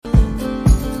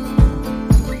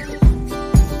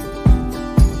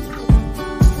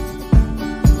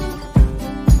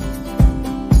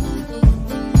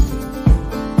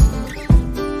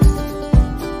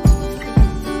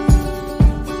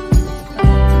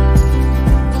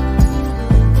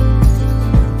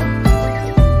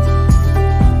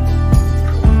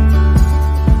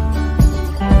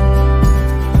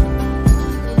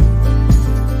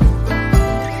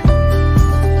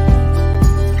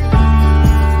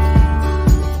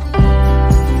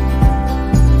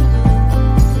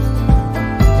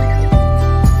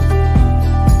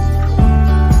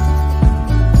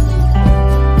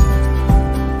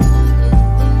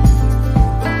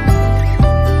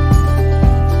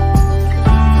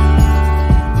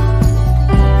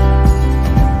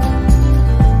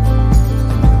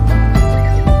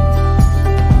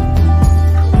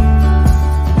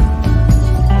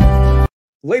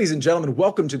and gentlemen,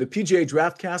 welcome to the PGA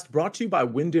DraftCast brought to you by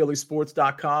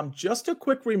WinDailySports.com. Just a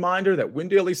quick reminder that Win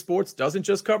Daily Sports doesn't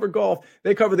just cover golf.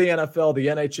 They cover the NFL, the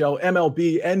NHL,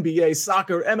 MLB, NBA,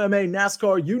 soccer, MMA,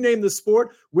 NASCAR, you name the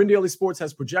sport. Win Daily Sports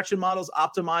has projection models,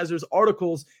 optimizers,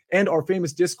 articles, and our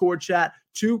famous Discord chat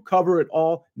to cover it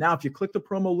all. Now, if you click the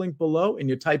promo link below and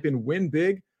you type in Win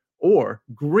Big or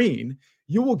Green,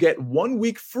 you will get 1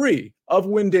 week free of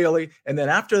Win Daily. And then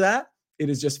after that,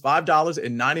 it is just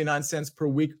 $5.99 per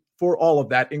week for all of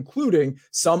that, including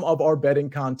some of our betting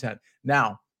content.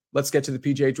 Now, let's get to the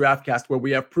PGA DraftCast, where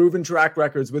we have proven track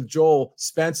records with Joel,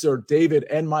 Spencer, David,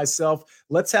 and myself.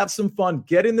 Let's have some fun.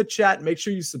 Get in the chat. Make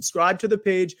sure you subscribe to the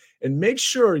page, and make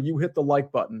sure you hit the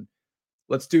like button.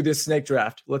 Let's do this snake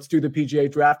draft. Let's do the PGA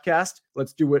DraftCast.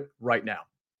 Let's do it right now.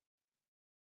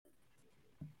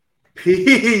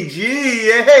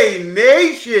 PGA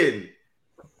Nation!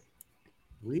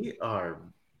 We are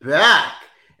back,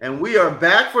 and we are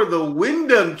back for the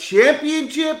Wyndham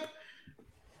Championship.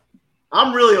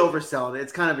 I'm really overselling it.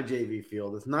 It's kind of a JV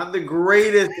field. It's not the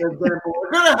greatest event, but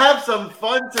we're going to have some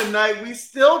fun tonight. We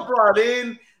still brought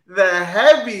in the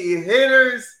heavy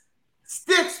hitters.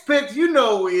 Sticks Picks, you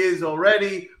know who he is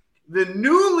already. The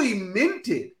newly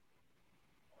minted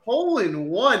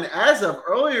hole-in-one as of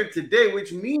earlier today,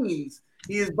 which means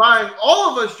he is buying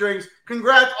all of us drinks.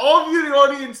 Congrats, all of you in the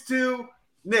audience, too.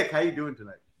 Nick, how you doing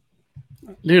tonight?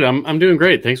 Dude, I'm doing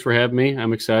great. Thanks for having me.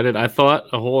 I'm excited. I thought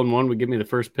a hole-in-one would give me the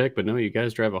first pick, but no, you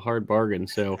guys drive a hard bargain.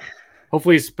 So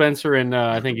hopefully Spencer and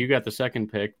I think you got the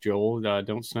second pick, Joel.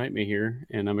 Don't snipe me here,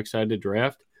 and I'm excited to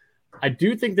draft. I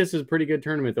do think this is a pretty good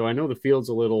tournament, though. I know the field's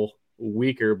a little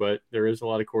weaker, but there is a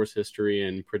lot of course history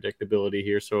and predictability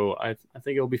here, so I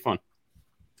think it'll be fun.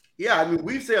 Yeah, I mean,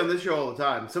 we say on this show all the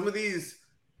time, some of these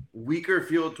weaker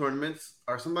field tournaments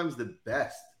are sometimes the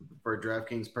best for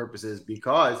DraftKings purposes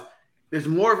because there's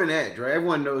more of an edge, right?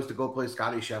 Everyone knows to go play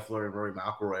Scotty Scheffler and Rory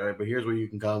McIlroy, right? But here's where you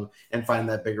can come and find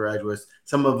that bigger edge with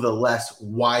some of the less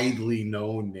widely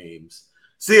known names.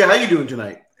 Sia, how you doing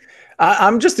tonight?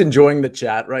 I'm just enjoying the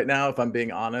chat right now, if I'm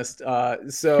being honest.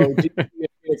 So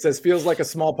it says, feels like a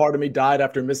small part of me died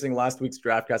after missing last week's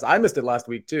DraftCast. I missed it last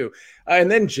week too.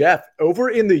 And then Jeff, over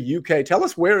in the UK, tell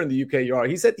us where in the UK you are.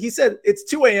 He said it's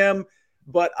 2 a.m.,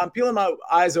 but I'm peeling my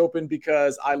eyes open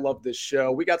because I love this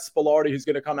show. We got Spillardi, who's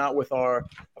going to come out with our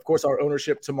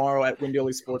ownership tomorrow at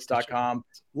WinDailySports.com.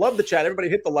 Love the chat. Everybody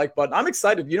hit the like button. I'm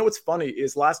excited. You know what's funny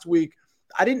is last week,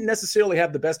 I didn't necessarily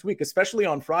have the best week, especially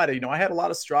on Friday. You know, I had a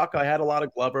lot of Straka, I had a lot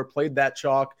of Glover, played that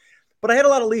chalk, but I had a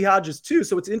lot of Lee Hodges too.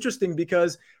 So it's interesting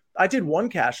because I did one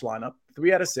cash lineup,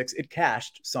 3 out of 6. It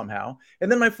cashed somehow.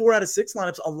 And then my 4 out of 6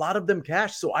 lineups, a lot of them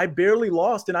cashed. So I barely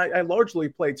lost, and I largely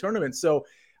played tournaments. So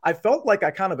I felt like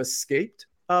I kind of escaped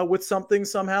with something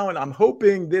somehow. And I'm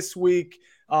hoping this week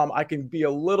I can be a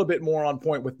little bit more on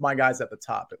point with my guys at the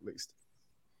top, at least.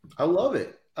 I love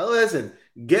it. Listen,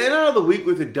 getting out of the week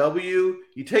with a W,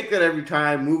 you take that every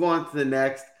time, move on to the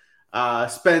next.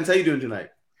 Spence, how you doing tonight?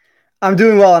 I'm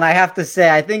doing well, and I have to say,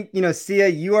 I think, Sia,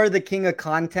 you are the king of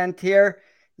content here.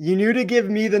 You knew to give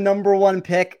me the number one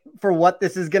pick for what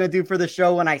this is going to do for the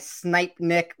show when I snipe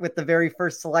Nick with the very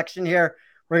first selection here.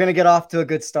 We're going to get off to a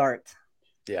good start.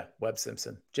 Yeah, Webb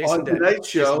Simpson. On tonight's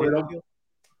show,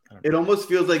 it almost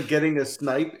feels like getting a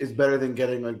snipe is better than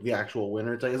getting like the actual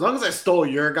winner. It's like, as long as I stole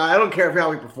your guy, I don't care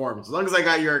how he performs. As long as I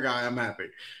got your guy, I'm happy.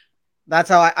 That's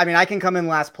how I can come in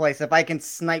last place. If I can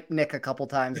snipe Nick a couple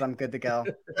times, I'm good to go.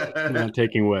 I'm not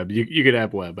taking Webb. You could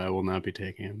have Webb. I will not be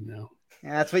taking him. No.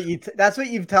 Yeah, that's what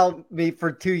you've told me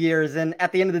for 2 years. And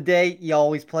at the end of the day, you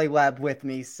always play Webb with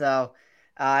me. So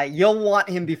you'll want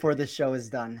him before this show is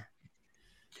done.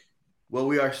 Well,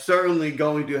 we are certainly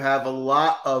going to have a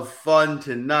lot of fun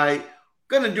tonight.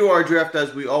 Going to do our draft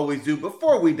as we always do.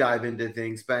 Before we dive into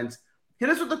things, Spence, hit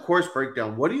us with the course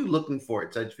breakdown. What are you looking for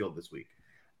at Sedgefield this week?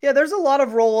 Yeah, there's a lot of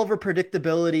rollover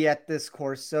predictability at this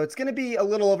course. So it's going to be a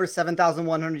little over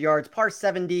 7,100 yards, par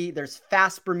 70. There's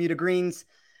fast Bermuda greens.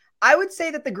 I would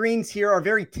say that the greens here are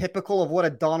very typical of what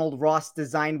a Donald Ross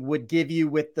design would give you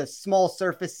with the small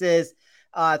surfaces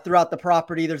throughout the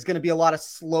property. There's going to be a lot of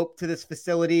slope to this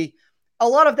facility. A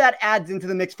lot of that adds into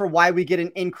the mix for why we get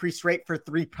an increased rate for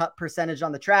 3-putt percentage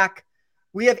on the track.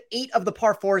 We have 8 of the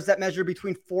par 4s that measure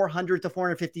between 400 to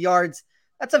 450 yards.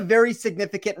 That's a very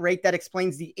significant rate that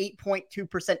explains the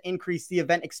 8.2% increase the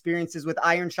event experiences with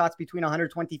iron shots between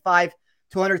 125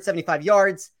 to 175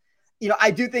 yards. I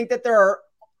do think that there are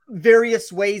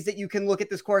various ways that you can look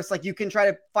at this course. Like you can try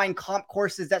to find comp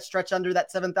courses that stretch under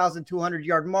that 7,200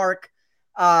 yard mark.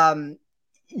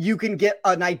 You can get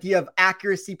an idea of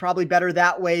accuracy probably better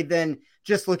that way than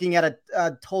just looking at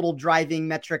a total driving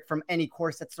metric from any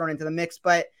course that's thrown into the mix.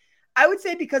 But I would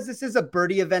say because this is a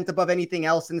birdie event above anything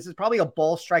else, and this is probably a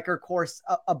ball striker course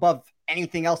above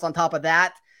anything else on top of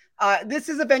that. This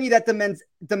is a venue that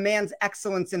demands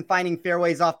excellence in finding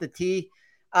fairways off the tee.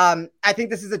 I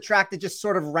think this is a track that just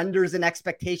sort of renders an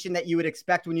expectation that you would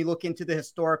expect when you look into the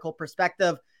historical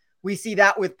perspective. We see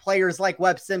that with players like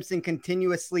Webb Simpson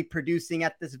continuously producing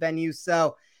at this venue.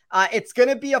 So it's going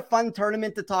to be a fun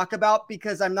tournament to talk about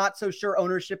because I'm not so sure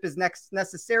ownership is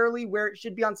necessarily where it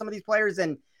should be on some of these players.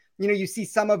 And, you see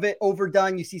some of it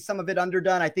overdone, you see some of it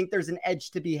underdone. I think there's an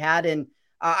edge to be had. And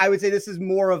I would say this is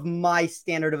more of my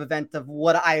standard of event of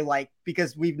what I like,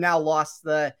 because we've now lost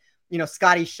the,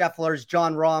 Scotty Schefflers,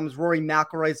 John Rahms, Rory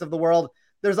McIlroys of the world.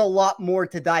 There's a lot more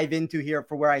to dive into here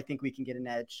for where I think we can get an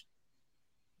edge.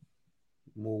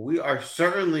 Well, we are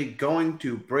certainly going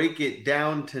to break it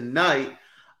down tonight.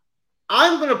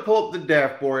 I'm going to pull up the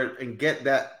draft board and get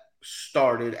that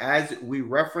started. As we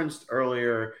referenced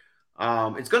earlier,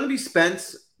 it's going to be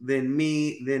Spence, then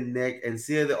me, then Nick, and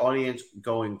see the audience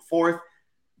going forth.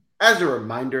 As a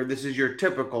reminder, this is your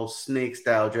typical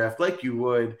snake-style draft, like you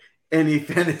would any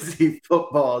fantasy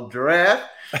football draft.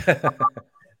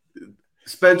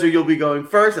 Spencer, you'll be going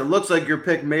first. It looks like your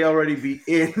pick may already be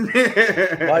in.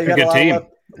 Wow, you got a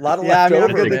lot of left over,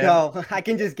 I'm good man. to go. I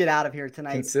can just get out of here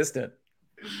tonight. Consistent.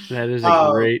 That is a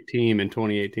great team in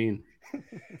 2018.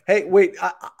 Hey, wait,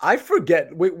 I forget.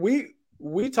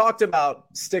 We talked about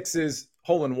Styx's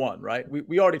hole-in-one, right?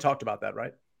 We already talked about that,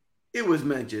 right? It was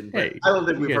mentioned, but Hey, I don't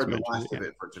think we've heard the mentioned last it, of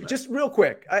it for tonight. Just real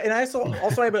quick, and I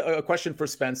also have a question for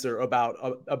Spencer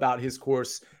about his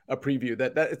course preview.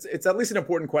 That it's at least an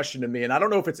important question to me, and I don't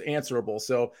know if it's answerable.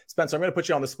 So, Spencer, I'm going to put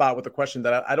you on the spot with a question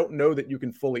that I don't know that you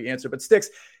can fully answer. But Styx,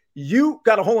 you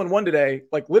got a hole-in-one today.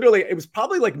 Like literally, it was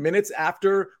probably like minutes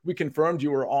after we confirmed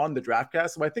you were on the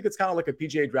DraftCast. So I think it's kind of like a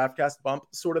PGA DraftCast bump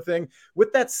sort of thing.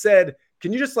 With that said,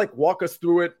 can you just like walk us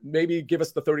through it? Maybe give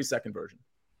us the 30-second version.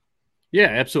 Yeah,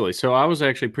 absolutely. So I was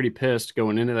actually pretty pissed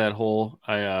going into that hole.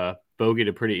 I bogeyed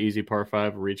a pretty easy par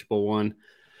 5, reachable one.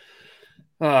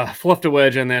 Fluffed a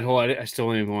wedge on that hole. I still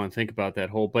don't even want to think about that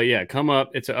hole. But yeah, come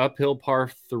up. It's an uphill par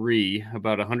 3,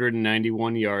 about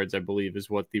 191 yards, I believe, is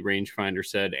what the rangefinder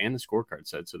said and the scorecard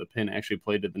said. So the pin actually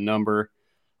played to the number.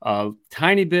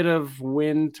 Tiny bit of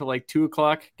wind to like 2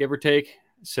 o'clock, give or take.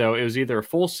 So it was either a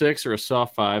full 6 or a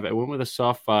soft 5. I went with a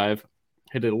soft 5,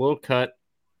 hit it a little cut,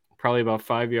 probably about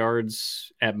 5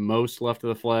 yards at most left of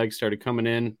the flag, started coming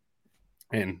in,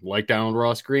 and like down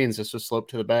Ross Greens, this was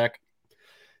sloped to the back.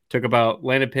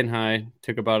 Landed pin high,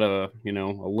 took about a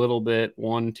little bit,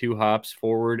 1-2 hops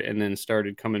forward, and then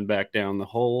started coming back down the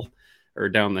hole or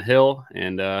down the hill,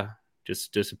 and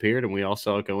just disappeared, and we all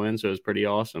saw it go in. So it was pretty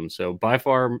awesome. So by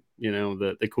far,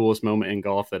 the coolest moment in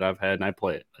golf that I've had, and I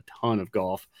play a ton of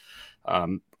golf.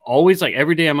 Always, like,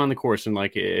 every day I'm on the course, and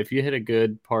like if you hit a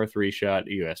good par 3 shot,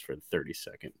 you ask for the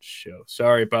 30-second show.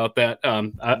 Sorry about that.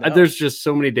 There's just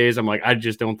so many days I'm like, I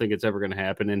just don't think it's ever going to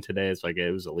happen. And today it's like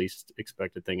it was the least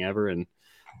expected thing ever, and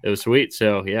it was sweet.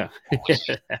 So yeah.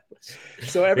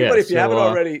 So everybody, if you haven't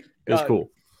already, it was cool.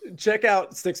 Check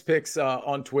out Styx Picks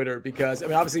on Twitter, because I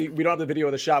mean, obviously we don't have the video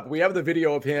of the shot, but we have the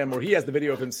video of him, or he has the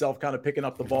video of himself kind of picking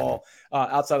up the ball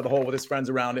outside of the hole with his friends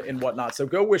around it and whatnot. So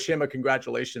go wish him a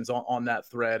congratulations on that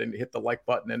thread and hit the like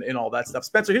button and all that stuff.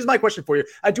 Spencer, here's my question for you.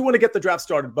 I do want to get the draft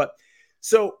started, but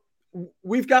so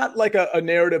we've got like a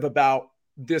narrative about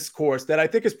this course that I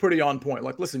think is pretty on point.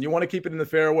 Like, listen, you want to keep it in the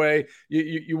fairway.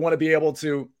 You want to be able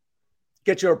to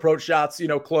get your approach shots,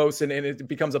 close, and it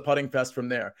becomes a putting fest from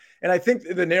there. And I think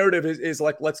the narrative is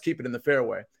like, let's keep it in the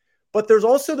fairway. But there's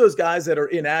also those guys that are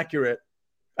inaccurate,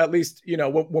 at least,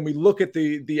 when we look at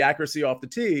the accuracy off the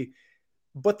tee,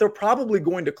 but they're probably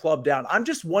going to club down. I'm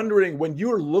just wondering, when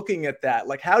you're looking at that,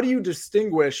 like, how do you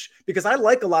distinguish? Because I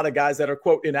like a lot of guys that are,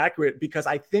 quote, inaccurate, because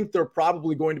I think they're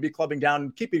probably going to be clubbing down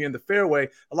and keeping it in the fairway.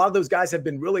 A lot of those guys have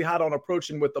been really hot on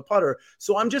approaching with the putter.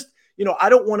 So I'm just,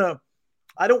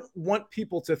 I don't want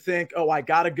people to think, oh, I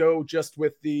got to go just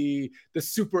with the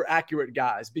super accurate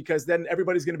guys, because then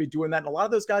everybody's going to be doing that. And a lot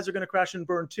of those guys are going to crash and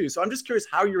burn too. So I'm just curious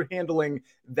how you're handling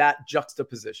that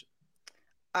juxtaposition.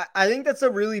 I think that's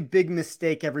a really big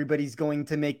mistake everybody's going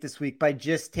to make this week by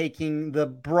just taking the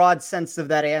broad sense of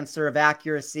that answer of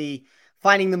accuracy,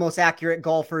 finding the most accurate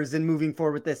golfers and moving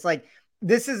forward with this. Like,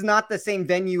 this is not the same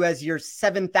venue as your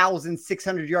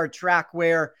 7,600 yard track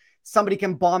where somebody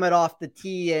can bomb it off the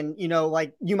tee and,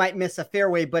 like, you might miss a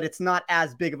fairway, but it's not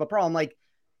as big of a problem. Like,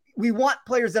 we want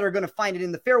players that are going to find it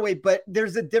in the fairway, but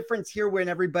there's a difference here when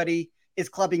everybody is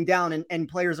clubbing down and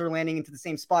players are landing into the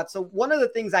same spot. So one of the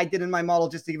things I did in my model,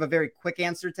 just to give a very quick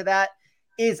answer to that,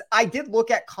 is I did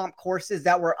look at comp courses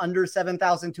that were under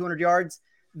 7,200 yards.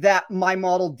 that my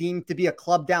model deemed to be a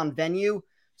club down venue.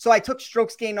 So I took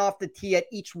strokes gained off the tee at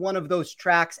each one of those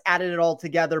tracks, added it all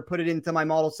together, put it into my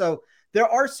model. So there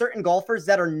are certain golfers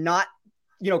that are not,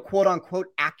 quote unquote,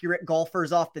 accurate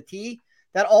golfers off the tee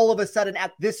that all of a sudden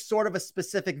at this sort of a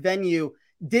specific venue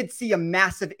did see a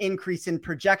massive increase in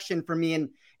projection for me. And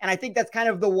I think that's kind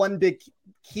of the one big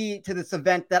key to this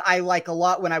event that I like a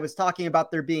lot when I was talking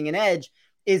about there being an edge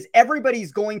is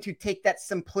everybody's going to take that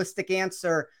simplistic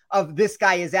answer of this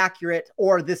guy is accurate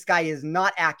or this guy is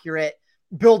not accurate,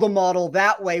 build a model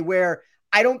that way where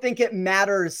I don't think it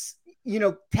matters,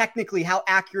 technically how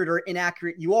accurate or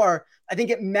inaccurate you are. I think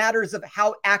it matters of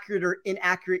how accurate or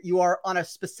inaccurate you are on a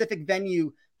specific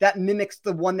venue that mimics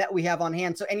the one that we have on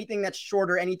hand. So anything that's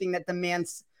shorter, anything that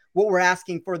demands what we're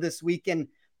asking for this weekend.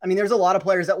 I mean, there's a lot of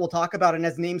players that we'll talk about, and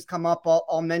as names come up,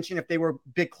 I'll mention if they were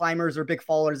big climbers or big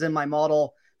fallers in my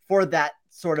model for that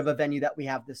sort of a venue that we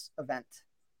have this event.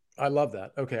 I love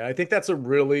that. Okay. I think that's a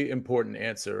really important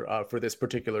answer for this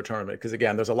particular tournament. Because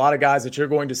again, there's a lot of guys that you're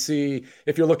going to see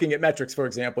if you're looking at metrics, for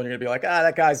example, and you're gonna be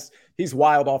like, he's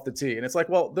wild off the tee. And it's like,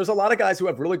 well, there's a lot of guys who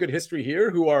have really good history here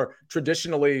who are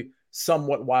traditionally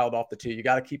somewhat wild off the tee. You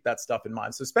got to keep that stuff in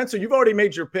mind. So Spencer, you've already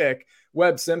made your pick,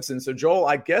 Webb Simpson. So Joel,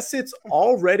 I guess it's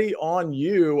already on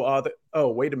you.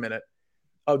 Wait a minute.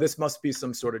 Oh, this must be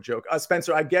some sort of joke.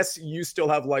 Spencer, I guess you still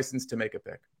have license to make a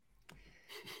pick.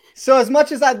 So as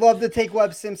much as I'd love to take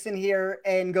Webb Simpson here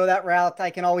and go that route, I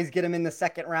can always get him in the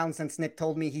second round since Nick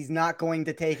told me he's not going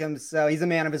to take him. So he's a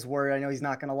man of his word. I know he's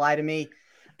not going to lie to me.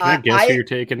 Can I guess who you're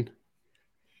taking?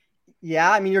 Yeah,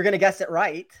 I mean, you're going to guess it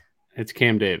right. It's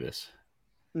Cam Davis.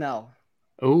 No.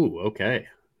 Oh, okay.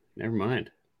 Never mind.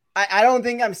 I don't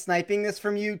think I'm sniping this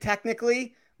from you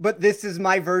technically, but this is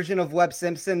my version of Webb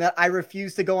Simpson that I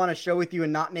refuse to go on a show with you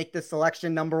and not make the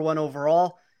selection number one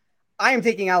overall. I am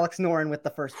taking Alex Noren with the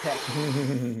first pick.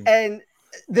 And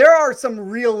there are some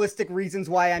realistic reasons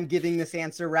why I'm giving this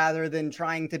answer rather than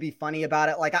trying to be funny about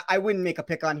it. Like I wouldn't make a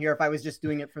pick on here if I was just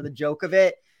doing it for the joke of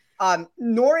it.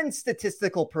 Noren's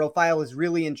statistical profile is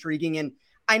really intriguing. And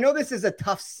I know this is a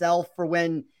tough sell for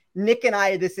when Nick and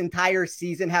I this entire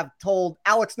season have told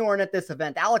Alex Noren at this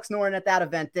event, Alex Noren at that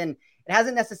event. And it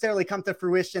hasn't necessarily come to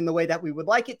fruition the way that we would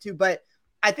like it to, but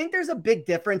I think there's a big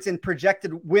difference in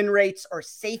projected win rates or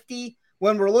safety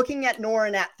when we're looking at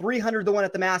Noren at 300 to 1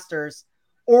 at the Masters,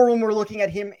 or when we're looking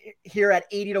at him here at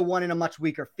 80 to 1 in a much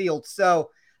weaker field. So,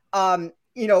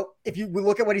 if we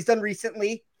look at what he's done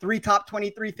recently, 3 top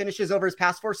 23 finishes over his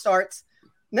past 4 starts.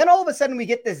 And then all of a sudden we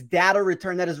get this data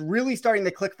return that is really starting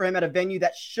to click for him at a venue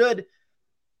that should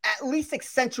at least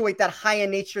accentuate that high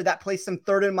in nature that placed him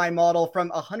third in my model from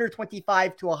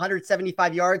 125 to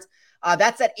 175 yards.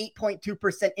 That's that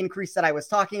 8.2% increase that I was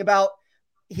talking about.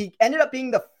 He ended up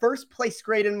being the first place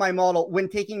grade in my model when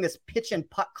taking this pitch and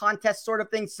putt contest sort of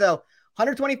thing. So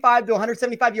 125 to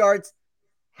 175 yards.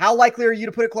 How likely are you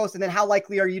to put it close? And then how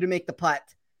likely are you to make the putt?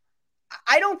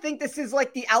 I don't think this is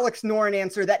like the Alex Noren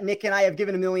answer that Nick and I have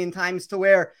given a million times to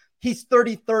where he's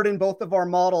 33rd in both of our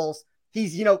models.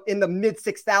 He's, in the mid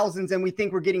 6,000s and we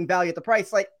think we're getting value at the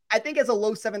price. Like I think as a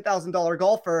low $7,000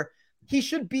 golfer, he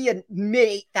should be a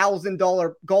mid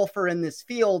 $8,000 golfer in this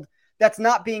field that's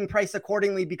not being priced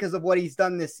accordingly because of what he's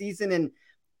done this season. And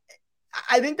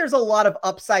I think there's a lot of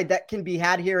upside that can be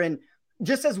had here. And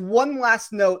just as one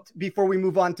last note before we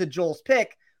move on to Joel's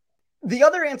pick, the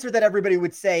other answer that everybody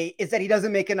would say is that he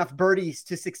doesn't make enough birdies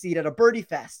to succeed at a birdie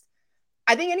fest.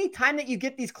 I think any time that you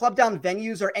get these club down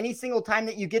venues or any single time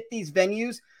that you get these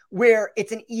venues where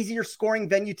it's an easier scoring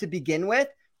venue to begin with,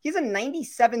 he's a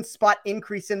 97 spot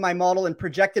increase in my model and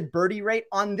projected birdie rate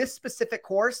on this specific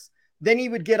course than he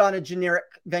would get on a generic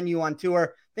venue on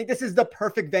tour. I think this is the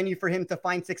perfect venue for him to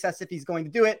find success if he's going to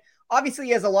do it. Obviously,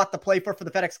 he has a lot to play for the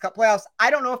FedEx Cup playoffs.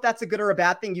 I don't know if that's a good or a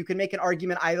bad thing. You can make an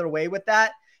argument either way with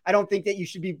that. I don't think that you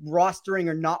should be rostering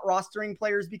or not rostering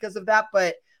players because of that,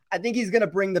 but I think he's going to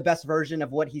bring the best version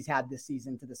of what he's had this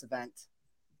season to this event.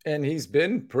 And he's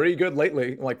been pretty good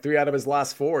lately. Like 3 out of his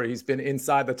last 4, he's been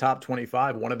inside the top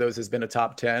 25. One of those has been a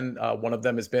top 10. One of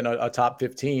them has been a top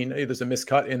 15. There's a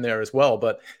miscut in there as well.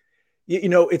 But,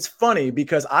 it's funny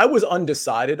because I was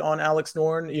undecided on Alex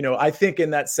Noren. I think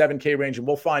in that 7K range, and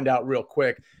we'll find out real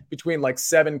quick, between like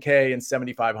 7K and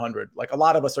 7,500. Like a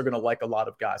lot of us are going to like a lot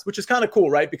of guys, which is kind of cool,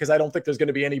 right? Because I don't think there's going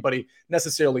to be anybody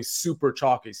necessarily super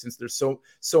chalky since there's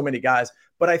so many guys.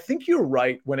 But I think you're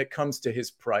right when it comes to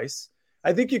his price.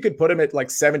 I think you could put him at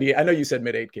like 70. I know you said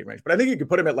mid 8K range, but I think you could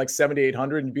put him at like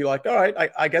 7,800 and be like, all right,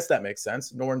 I guess that makes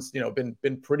sense. Noren's,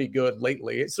 been pretty good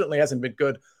lately. It certainly hasn't been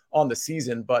good on the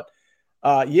season, but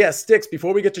Sticks,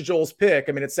 before we get to Joel's pick,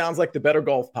 I mean, it sounds like the Better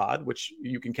Golf Pod, which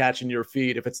you can catch in your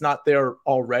feed. If it's not there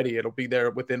already, it'll be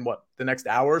there within the next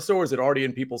hour or so, or is it already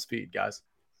in people's feed, guys?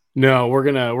 No,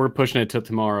 we're pushing it till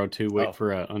tomorrow to wait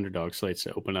for underdog slates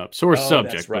to open up. Sore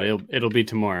subject, right. But it'll be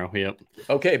tomorrow. Yep.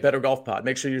 Okay, Better Golf Pod.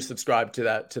 Make sure you're subscribed to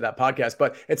that podcast.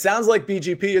 But it sounds like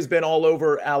BGP has been all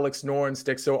over Alex Noren,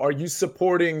 Sticks. So are you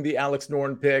supporting the Alex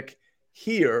Noren pick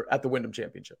here at the Wyndham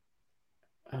Championship?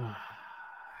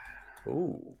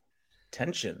 Ooh,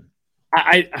 tension.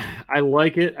 I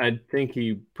like it. I think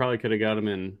he probably could have got him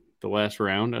in the last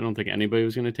round. I don't think anybody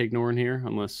was going to take Noren here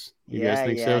unless you guys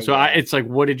think so. So it's like,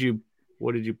 what did you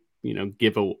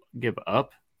give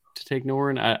up to take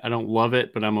Noren? I don't love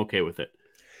it, but I'm okay with it.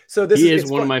 So he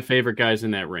is one of my favorite guys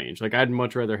in that range. Like, I'd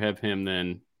much rather have him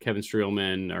than Kevin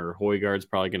Streelman, or Højgaard's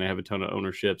probably going to have a ton of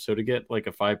ownership. So to get like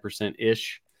a 5%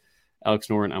 ish Alex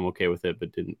Noren, I'm okay with it,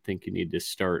 but didn't think you need to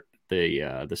start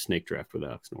the snake draft with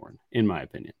Alex Noren, in my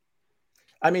opinion.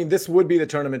 I mean, this would be the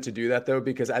tournament to do that, though,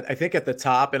 because I think at the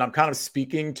top, and I'm kind of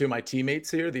speaking to my teammates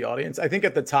here, the audience, I think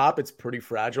at the top, it's pretty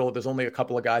fragile. There's only a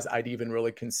couple of guys I'd even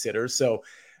really consider. So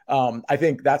I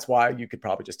think that's why you could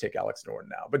probably just take Alex Noren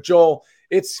now. But Joel,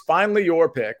 it's finally your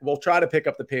pick. We'll try to pick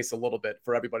up the pace a little bit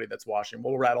for everybody that's watching.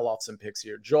 We'll rattle off some picks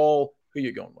here. Joel, who are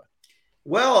you going with?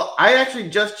 Well, I actually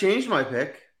just changed my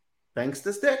pick, thanks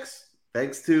to Sticks.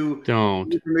 Thanks to the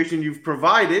information you've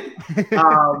provided.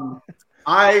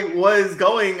 I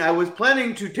was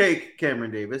planning to take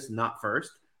Cameron Davis, not first.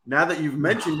 Now that you've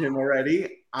mentioned him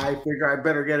already, I figure I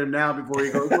better get him now before he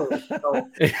goes first. So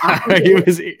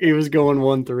he was going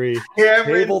 1-3.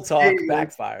 Table talk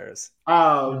backfires.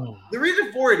 The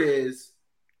reason for it is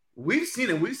we've seen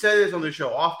it. We've said this on the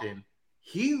show often.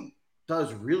 He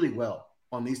does really well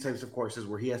on these types of courses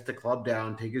where he has to club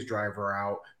down, take his driver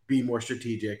out, be more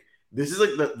strategic. This is like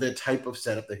the type of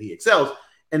setup that he excels.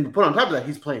 And to put on top of that,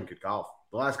 he's playing good golf.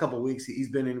 The last couple of weeks, he's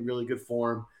been in really good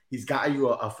form. He's got you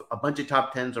a bunch of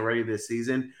top 10s already this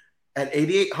season. At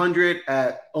 8,800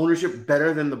 at ownership,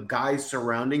 better than the guys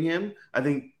surrounding him, I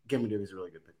think Cameron Davis is a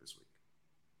really good pick this week.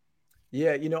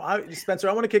 Yeah, Spencer,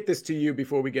 I want to kick this to you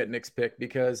before we get Nick's pick,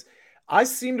 because I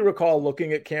seem to recall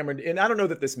looking at Cameron, and I don't know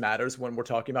that this matters when we're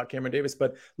talking about Cameron Davis,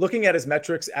 but looking at his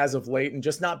metrics as of late and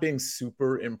just not being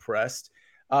super impressed.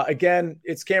 Again,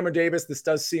 it's Cameron Davis. This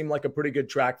does seem like a pretty good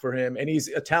track for him, and he's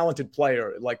a talented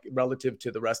player, like relative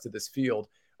to the rest of this field.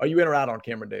 Are you in or out on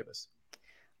Cameron Davis?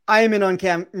 I am in on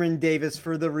Cameron Davis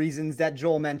for the reasons that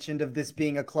Joel mentioned of this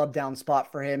being a club down spot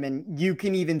for him. And you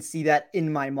can even see that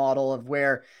in my model of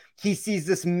where he sees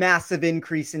this massive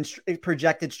increase in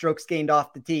projected strokes gained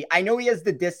off the tee. I know he has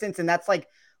the distance, and that's like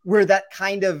where that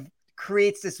kind of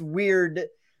creates this weird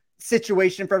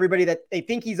situation for everybody that they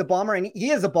think he's a bomber, and he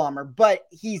is a bomber, but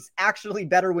he's actually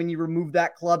better when you remove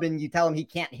that club and you tell him he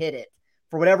can't hit it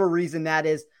for whatever reason that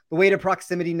is. The weight of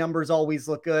proximity numbers always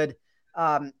look good.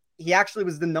 He actually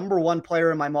was the number one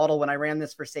player in my model when I ran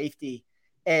this for safety.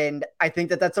 And I think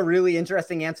that that's a really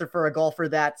interesting answer for a golfer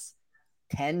that's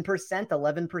 10%,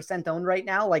 11% owned right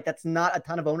now. Like, that's not a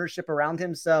ton of ownership around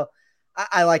him. So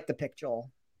I like the pick,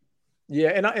 Joel. Yeah,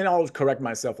 and I'll correct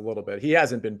myself a little bit. He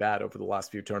hasn't been bad over the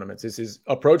last few tournaments. His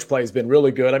approach play has been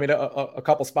really good. I mean, a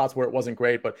couple spots where it wasn't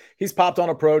great, but he's popped on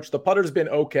approach. The putter's been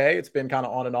okay. It's been kind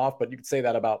of on and off, but you could say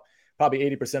that about probably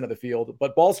 80% of the field.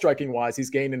 But ball striking wise, he's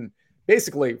gaining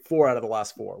basically 4 out of the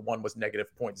last 4. One was negative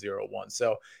 0.01.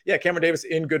 So yeah, Cameron Davis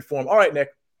in good form. All right, Nick,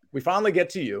 we finally get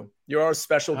to you. You're our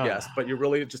special guest, but you're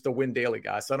really just a Win Daily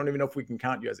guy. So I don't even know if we can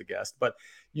count you as a guest, but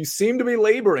you seem to be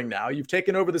laboring now. You've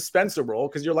taken over the Spencer role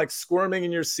because you're like squirming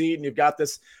in your seat and you've got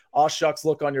this aw shucks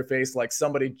look on your face like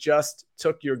somebody just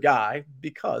took your guy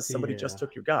because somebody just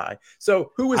took your guy.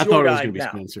 So who is your guy now?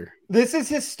 Spencer. This is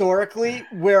historically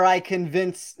where I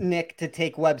convinced Nick to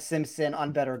take Webb Simpson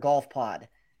on Better Golf Pod.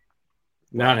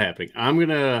 Not happening. I'm going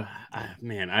to,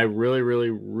 I really, really,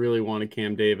 really wanted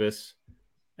Cam Davis.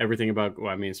 Everything about,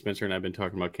 Spencer and I have been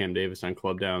talking about Cam Davis on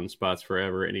club down spots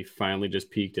forever, and he finally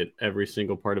just peaked at every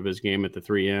single part of his game at the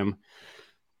 3M.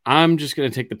 I'm just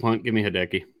going to take the punt. Give me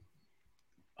Hideki.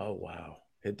 Oh, wow.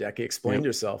 Hideki, explain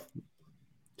yourself.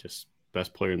 Just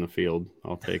best player in the field.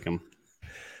 I'll take him.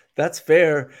 That's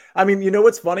fair. I mean, you know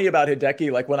what's funny about Hideki?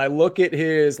 Like when I look at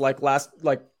his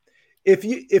if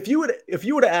you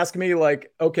were to ask me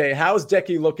like, okay, how's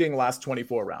Decky looking last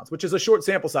 24 rounds, which is a short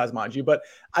sample size, mind you, but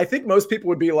I think most people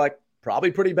would be like,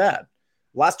 probably pretty bad.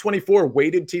 Last 24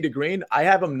 weighted tee to green, I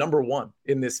have him number 1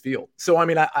 in this field. So, I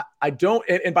mean, I don't,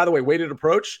 and by the way, weighted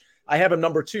approach, I have him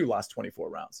number 2 last 24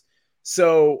 rounds.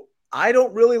 So I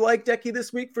don't really like Decky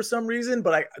this week for some reason,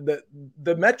 but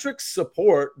the metrics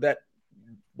support that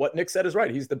what Nick said is right.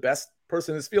 He's the best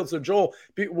person in this field. So Joel,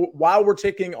 while we're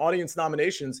taking audience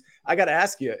nominations, I got to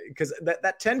ask you, because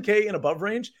that 10K and above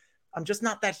range, I'm just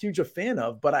not that huge a fan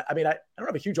of. But I don't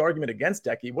have a huge argument against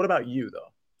Decky. What about you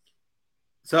though?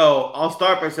 So I'll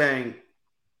start by saying,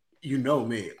 you know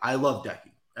me, I love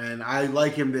Decky, and I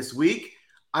like him this week.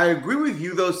 I agree with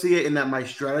you though, Sia, in that my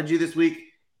strategy this week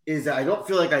is that I don't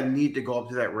feel like I need to go up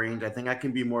to that range. I think I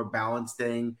can be more balanced,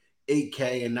 staying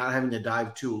 8K and not having to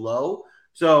dive too low.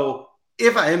 So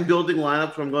if I am building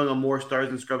lineups where I'm going on more stars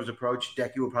and scrubs approach,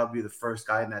 Decky will probably be the first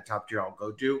guy in that top tier I'll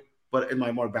go to. But in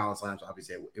my more balanced lineups,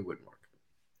 obviously it wouldn't work.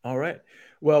 All right.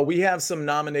 Well, we have some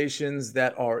nominations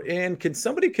that are in. Can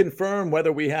somebody confirm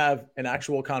whether we have an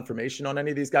actual confirmation on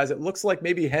any of these guys? It looks like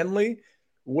maybe Henley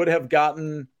would have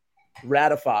gotten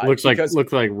ratified. Looks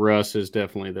like Russ is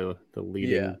definitely the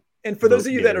leading. Yeah. And for those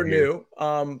of you that are new,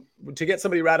 to get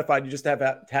somebody ratified, you just have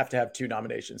to have two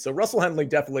nominations. So Russell Henley,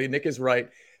 definitely. Nick is right.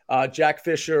 Jack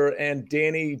Fisher and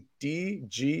Danny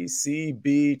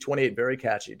DGCB28. Very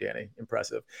catchy, Danny.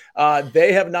 Impressive.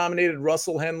 They have nominated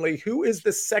Russell Henley. Who is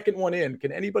the second one in?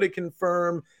 Can anybody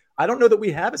confirm? I don't know that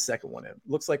we have a second one in.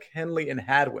 Looks like Henley and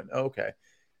Hadwin. Okay.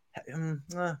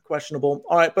 Questionable.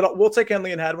 All right, but we'll take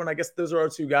Henley and Hadwin. I guess those are our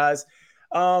two guys.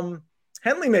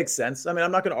 Henley makes sense. I mean,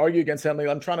 I'm not going to argue against Henley.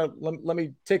 I'm trying to let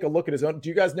me take a look at his own. Do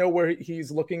you guys know where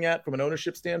he's looking at from an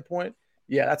ownership standpoint?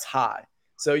 Yeah, that's high.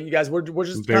 So you guys, we're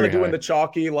just kind of doing the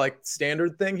chalky like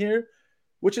standard thing here,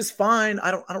 which is fine.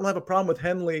 I don't have a problem with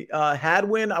Henley.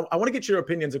 Hadwin, I want to get your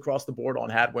opinions across the board on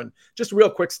Hadwin. Just real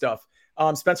quick stuff.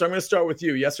 Spencer, I'm going to start with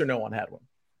you. Yes or no on Hadwin?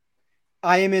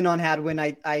 I am in on Hadwin.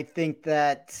 I think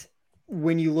that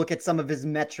when you look at some of his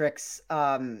metrics,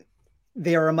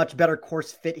 they are a much better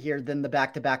course fit here than the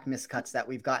back-to-back miscuts that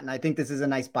we've gotten. I think this is a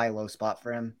nice buy low spot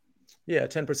for him. Yeah,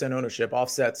 10% ownership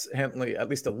offsets Henley at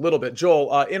least a little bit.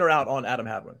 Joel, in or out on Adam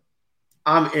Hadwin?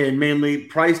 I'm in. Mainly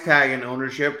price tag and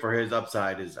ownership for his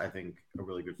upside is, I think, a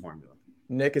really good formula.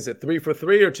 Nick, is it 3 for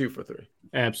 3 or 2 for 3?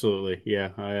 Absolutely. Yeah,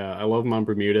 I love him on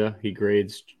Bermuda. He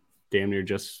grades damn near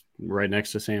just right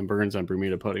next to Sam Burns on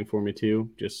Bermuda putting for me too.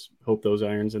 Just hope those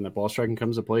irons and the ball striking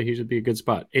comes to play. He should be a good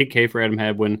spot. 8K for Adam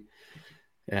Hadwin.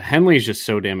 Henley is just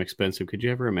so damn expensive. Could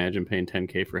you ever imagine paying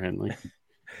 10K for Henley?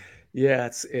 Yeah,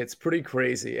 it's pretty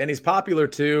crazy, and he's popular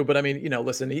too. But I mean,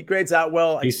 listen, he grades out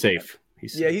well. He's safe.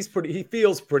 He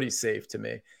feels pretty safe to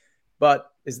me.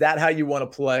 But is that how you want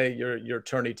to play your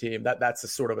tourney team? That's a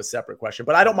sort of a separate question.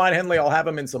 But I don't mind Henley. I'll have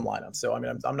him in some lineups. So I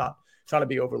mean, I'm not trying to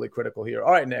be overly critical here.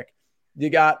 All right, Nick, you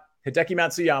got Hideki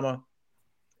Matsuyama,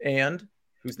 and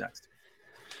who's next?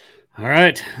 All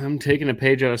right, I'm taking a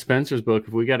page out of Spencer's book.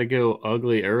 If we got to go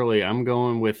ugly early, I'm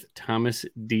going with Thomas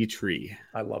Dietrich.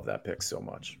 I love that pick so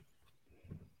much.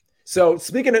 So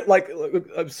speaking of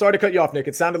I'm sorry to cut you off, Nick.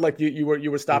 It sounded like you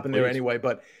were stopping there anyway.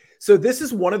 But so this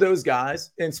is one of those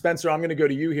guys, and Spencer, I'm going to go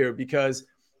to you here because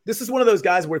this is one of those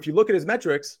guys where if you look at his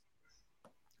metrics,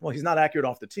 well, he's not accurate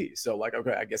off the tee. So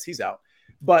okay, I guess he's out.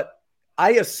 But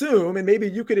I assume, and maybe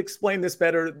you could explain this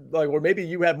better, or maybe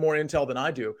you have more intel than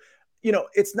I do.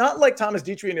 It's not like Thomas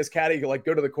Dietrich and his caddy go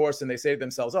to the course and they say to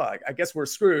themselves, "Oh, I guess we're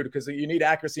screwed because you need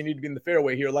accuracy, you need to be in the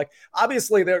fairway here." Like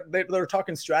obviously they're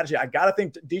talking strategy. I gotta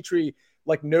think Dietrich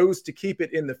knows to keep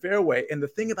it in the fairway. And the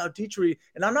thing about Dietrich,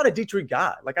 and I'm not a Dietrich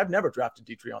guy, I've never drafted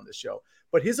Dietrich on this show,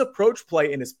 but his approach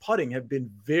play and his putting have been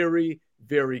very,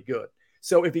 very good.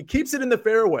 So if he keeps it in the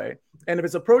fairway, and if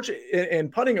his approach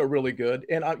and putting are really good,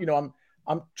 and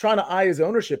I'm trying to eye his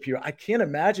ownership here. I can't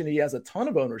imagine he has a ton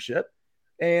of ownership.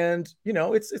 And,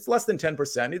 it's less than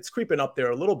 10%. It's creeping up there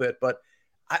a little bit, but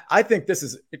I think this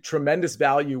is a tremendous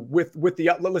value with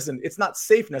the listen, it's not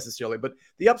safe necessarily, but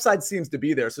the upside seems to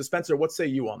be there. So Spencer, what say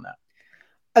you on that?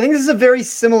 I think this is a very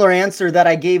similar answer that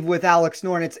I gave with Alex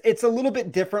Norton. It's a little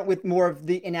bit different with more of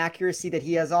the inaccuracy that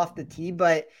he has off the tee,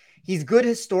 but he's good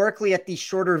historically at these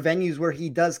shorter venues where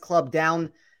he does club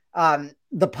down.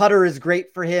 The putter is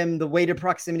great for him. The weighted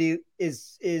proximity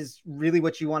is really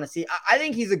what you want to see. I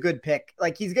think he's a good pick.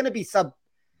 He's going to be sub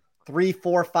 3,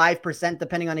 4, 5%,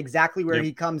 depending on exactly where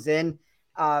he comes in.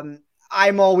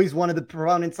 I'm always one of the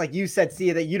proponents, like you said,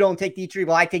 Sia, that you don't take Dietrich.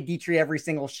 Well, I take Dietrich every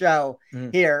single show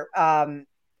here.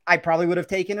 I probably would have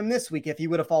taken him this week if he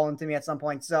would have fallen to me at some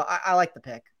point. So I like the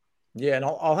pick. Yeah. And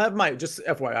I'll have my, just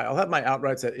FYI, I'll have my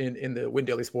outrights in the Win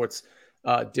Daily Sports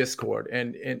Discord.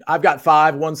 And I've got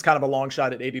 5. One's kind of a long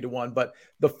shot at 80-1, but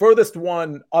the furthest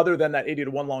one other than that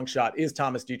 80-1 long shot is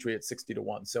Thomas Dietrich at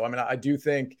 60-1. So, I mean, I do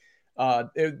think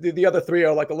the other 3 are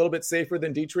a little bit safer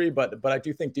than Dietrich, but I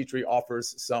do think Dietrich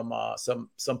offers some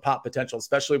pop potential,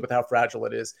 especially with how fragile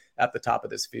it is at the top of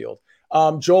this field.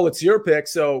 Joel, it's your pick.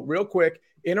 So real quick,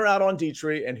 in or out on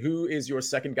Dietrich, and who is your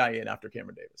second guy in after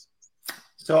Cameron Davis?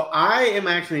 So I am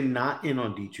actually not in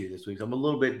on Dietrich this week. So I'm a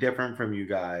little bit different from you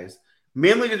guys,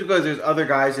 mainly just because there's other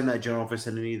guys in that general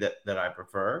vicinity that I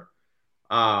prefer.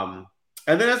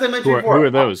 And then, as I mentioned before, who are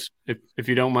those? If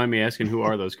you don't mind me asking, who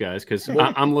are those guys? Because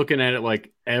I'm looking at it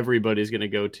like everybody's going to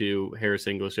go to Harris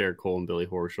English, Eric Cole, and Billy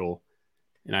Horschel.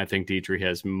 And I think Dietrich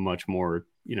has much more,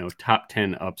 top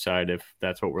 10 upside if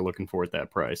that's what we're looking for at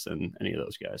that price than any of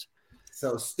those guys.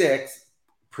 So, Sticks,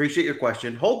 appreciate your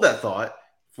question. Hold that thought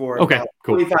for about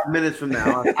 25 minutes from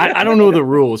now. I don't know the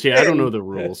rules. Yeah, I don't know the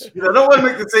rules. I don't want to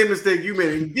make the same mistake you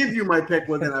made and give you my pick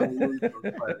when then I will lose.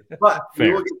 But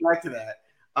we will get back to that.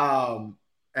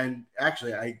 And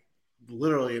actually, I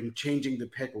literally am changing the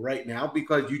pick right now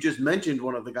because you just mentioned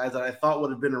one of the guys that I thought would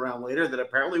have been around later that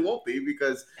apparently won't be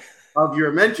because of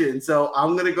your mention. So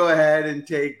I'm going to go ahead and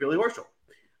take Billy Horschel.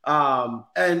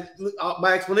 And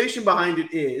my explanation behind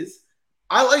it is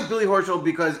I like Billy Horschel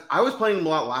because I was playing him a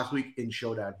lot last week in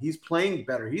Showdown. He's playing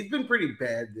better. He's been pretty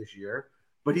bad this year,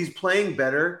 but he's playing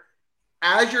better.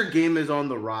 As your game is on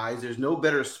the rise, there's no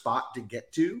better spot to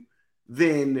get to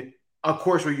than a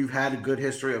course where you've had a good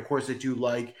history, a course that you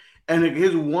like. And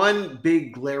his one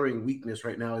big glaring weakness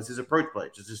right now is his approach play.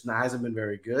 It just hasn't been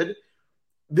very good.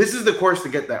 This is the course to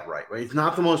get that right? It's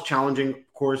not the most challenging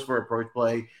course for approach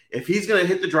play. If he's going to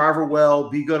hit the driver well,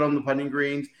 be good on the putting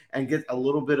greens, and get a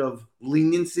little bit of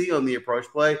leniency on the approach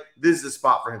play, this is the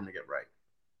spot for him to get right.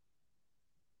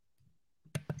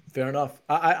 Fair enough.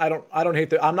 I don't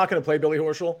hate that. I'm not going to play Billy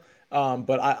Horschel.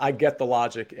 But I get the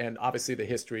logic, and obviously the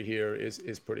history here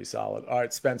is pretty solid. All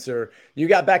right, Spencer, you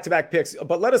got back-to-back picks,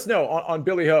 but let us know on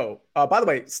Billy Ho. By the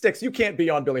way, Sticks, you can't be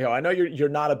on Billy Ho. I know you're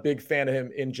not a big fan of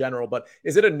him in general, but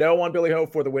is it a no on Billy Ho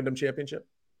for the Wyndham Championship?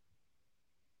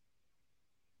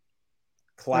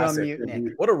 Classic.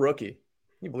 What a rookie.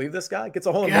 Can you believe this guy? Gets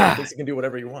a hole in one, thinks he can do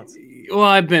whatever he wants. Well,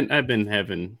 I've been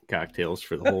having cocktails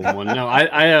for the hole in one. No,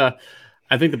 I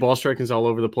think the ball striking is all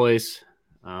over the place.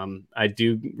 I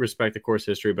do respect the course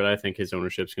history, but I think his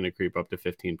ownership is going to creep up to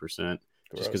 15%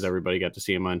 just because everybody got to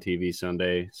see him on TV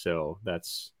Sunday. So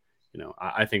that's,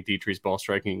 I think Dietrich's ball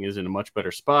striking is in a much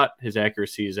better spot. His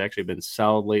accuracy has actually been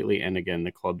solid lately. And again,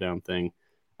 the club down thing,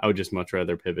 I would just much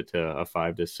rather pivot to a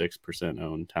 5 to 6%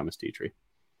 owned Thomas Dietrich.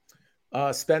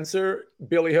 Spencer,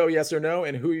 Billy Ho, yes or no?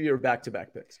 And who are your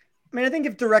back-to-back picks? I mean, I think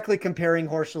if directly comparing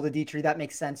Horschel to Dietrich, that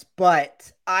makes sense.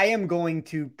 But I am going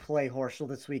to play Horschel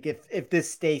this week if this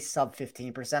stays sub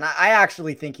 15%. I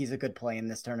actually think he's a good play in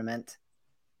this tournament.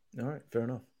 All right, fair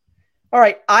enough. All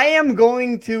right, I am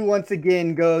going to once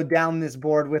again go down this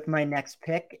board with my next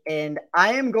pick, and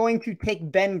I am going to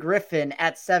take Ben Griffin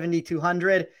at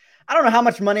 7,200. I don't know how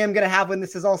much money I'm going to have when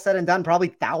this is all said and done, probably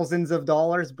thousands of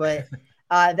dollars, but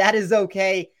that is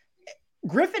okay.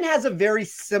 Griffin has a very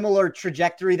similar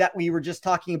trajectory that we were just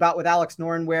talking about with Alex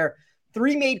Noren, where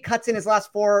 3 made cuts in his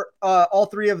last 4. All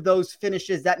 3 of those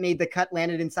finishes that made the cut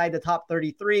landed inside the top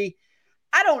 33.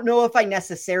 I don't know if I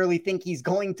necessarily think he's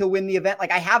going to win the event. Like,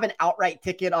 I have an outright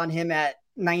ticket on him at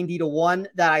 90-1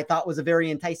 that I thought was a very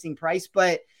enticing price.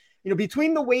 But,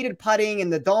 between the weighted putting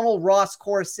and the Donald Ross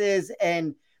courses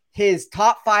and his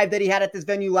top 5 that he had at this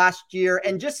venue last year,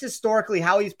 and just historically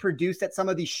how he's produced at some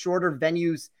of these shorter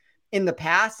venues in the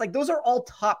past, like those are all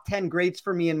top 10 grades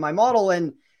for me in my model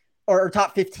or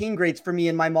top 15 grades for me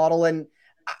in my model. And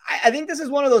I think this is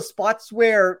one of those spots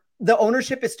where the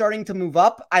ownership is starting to move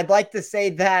up. I'd like to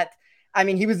say that,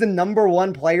 he was the number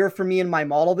 1 player for me in my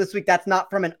model this week. That's not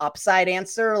from an upside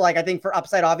answer. Like, I think for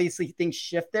upside, obviously things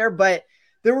shift there, but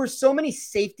there were so many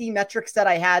safety metrics that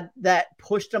I had that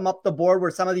pushed him up the board where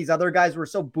some of these other guys were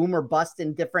so boom or bust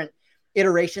in different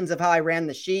iterations of how I ran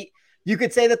the sheet. You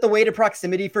could say that the weighted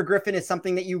proximity for Griffin is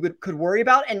something that you could worry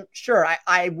about. And sure,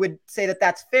 I would say that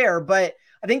that's fair, but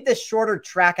I think this shorter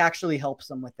track actually helps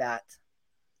him with that.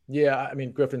 Yeah,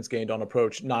 Griffin's gained on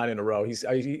approach 9 in a row.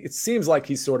 It seems like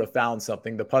he's sort of found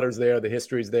something. The putter's there, the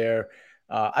history's there.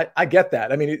 I get that.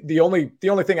 The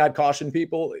only thing I'd caution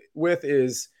people with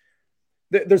is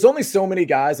there's only so many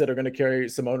guys that are going to carry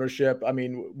some ownership.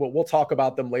 We'll talk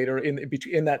about them later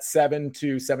in that 7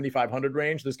 to 7,500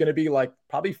 range. There's going to be like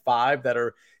probably 5 that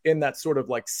are in that sort of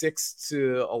like 6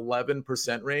 to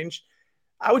 11% range.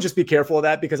 I would just be careful of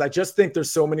that because I just think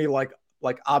there's so many like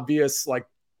obvious, like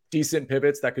decent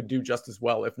pivots that could do just as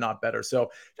well, if not better.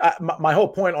 So my whole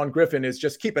point on Griffin is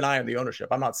just keep an eye on the ownership.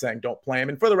 I'm not saying don't play him.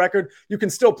 And for the record, you can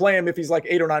still play him if he's like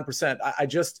 8 or 9%.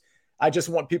 I just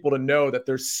want people to know that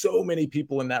there's so many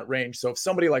people in that range. So if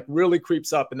somebody like really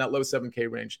creeps up in that low 7K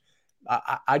range,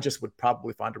 I just would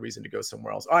probably find a reason to go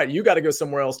somewhere else. All right, you got to go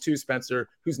somewhere else too, Spencer.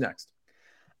 Who's next?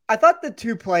 I thought the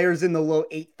 2 players in the low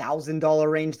 $8,000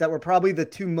 range that were probably the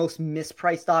 2 most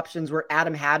mispriced options were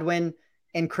Adam Hadwin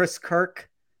and Chris Kirk.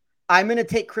 I'm going to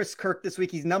take Chris Kirk this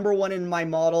week. He's number one in my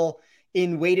model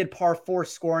in weighted par 4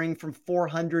 scoring from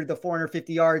 400 to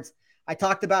 450 yards. I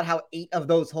talked about how 8 of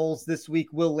those holes this week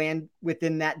will land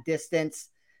within that distance.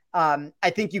 I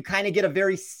think you kind of get a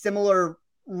very similar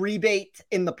rebate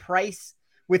in the price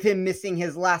with him missing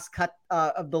his last cut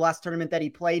of the last tournament that he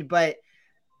played. But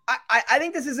I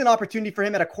think this is an opportunity for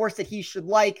him at a course that he should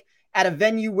like, at a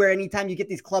venue where anytime you get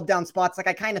these club down spots, like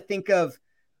I kind of think of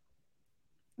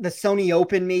the Sony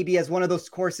Open maybe as one of those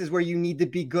courses where you need to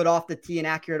be good off the tee and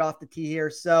accurate off the tee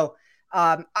here. So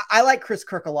I like Chris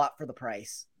Kirk a lot for the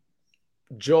price.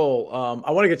 Joel, I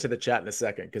want to get to the chat in a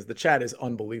second because the chat is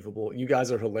unbelievable. You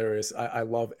guys are hilarious. I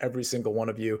love every single one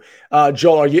of you.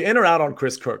 Joel, are you in or out on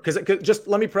Chris Kirk? Because just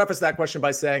let me preface that question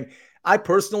by saying I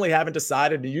personally haven't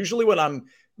decided. Usually when I'm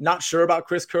not sure about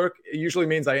Chris Kirk, it usually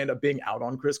means I end up being out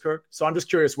on Chris Kirk. So I'm just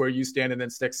curious where you stand, and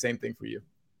then Sticks, same thing for you.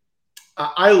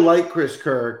 I like Chris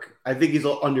Kirk. I think he's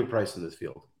underpriced in this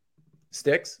field.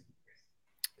 Sticks?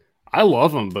 I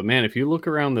love him, but man, if you look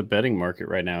around the betting market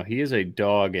right now, he is a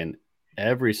dog in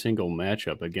every single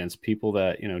matchup against people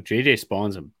that, JJ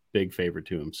Spawn's a big favorite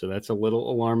to him. So that's a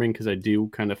little alarming because I do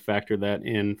kind of factor that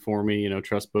in for me,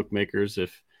 trust bookmakers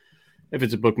if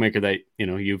it's a bookmaker that,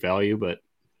 you value. But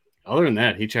other than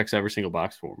that, he checks every single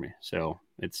box for me. So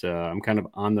it's I'm kind of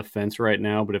on the fence right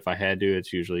now, but if I had to,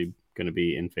 it's usually going to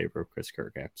be in favor of Chris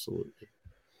Kirk. Absolutely.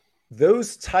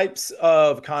 Those types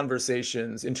of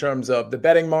conversations in terms of the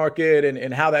betting market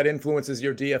and how that influences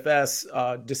your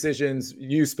DFS decisions,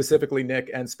 you specifically, Nick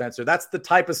and Spencer, that's the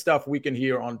type of stuff we can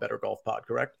hear on Better Golf Pod,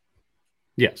 correct?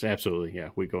 Yes, absolutely. Yeah,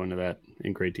 we go into that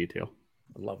in great detail.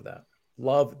 I love that.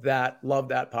 Love that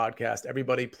podcast.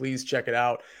 Everybody, please check it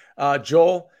out.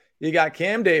 Joel, you got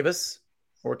Cameron Davis,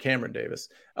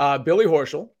 Billy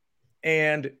Horschel,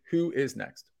 and who is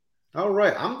next? All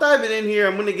right, I'm diving in here.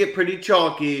 I'm going to get pretty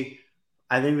chalky.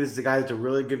 I think this is a guy that's a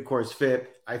really good course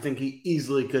fit. I think he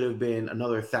easily could have been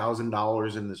another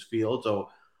 $1,000 in this field. So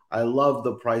I love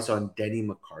the price on Denny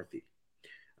McCarthy.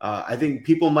 I think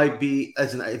people might be, I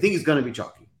think he's going to be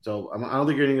chalky. So I don't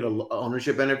think you're going to get an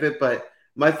ownership benefit. But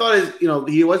my thought is,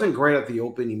 he wasn't great at the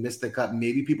Open. He missed the cut.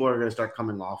 Maybe people are going to start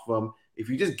coming off of him. If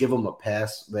you just give him a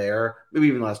pass there, maybe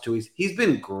even the last 2 weeks, he's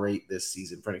been great this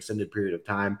season for an extended period of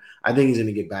time. I think he's going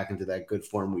to get back into that good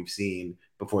form we've seen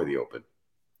before the Open.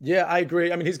 Yeah, I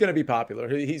agree. I mean, he's going to be popular.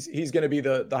 He's going to be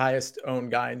the highest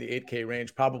owned guy in the 8K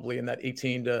range, probably in that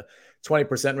 18 to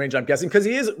 20% range, I'm guessing, because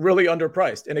he is really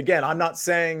underpriced. And again, I'm not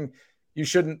saying you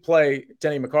shouldn't play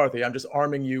Denny McCarthy. I'm just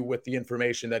arming you with the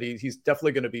information that he's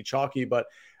definitely going to be chalky. But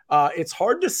it's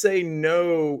hard to say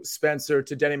no, Spencer,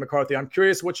 to Denny McCarthy. I'm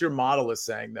curious what your model is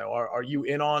saying, though. Are you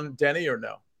in on Denny or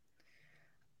no?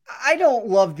 I don't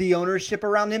love the ownership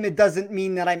around him. It doesn't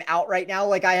mean that I'm out right now.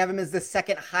 Like I have him as the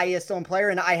second highest owned player,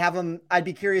 and I have him. I'd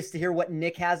be curious to hear what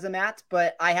Nick has him at,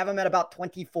 but I have him at about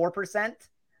 24%.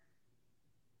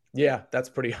 Yeah, that's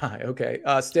pretty high. Okay.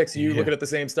 Sticks, you looking at the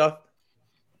same stuff?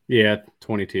 Yeah,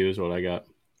 22 is what I got.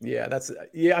 Yeah,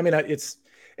 I mean,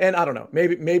 and I don't know,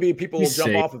 maybe people will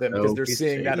jump off of him because they're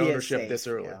seeing that ownership this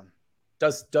early.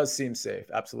 Yeah. Does seem safe.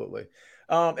 Absolutely.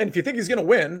 And if you think he's going to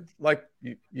win, like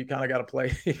you kind of got to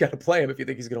play, you got to play him if you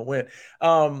think he's going to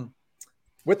win.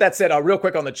 With that said, real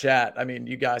quick on the chat, I mean,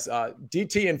 you guys,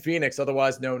 DT in Phoenix,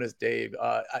 otherwise known as Dave,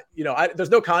 there's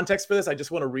no context for this. I just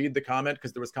want to read the comment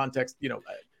because there was context,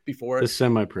 before it. The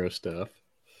semi-pro stuff.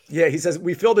 Yeah, he says,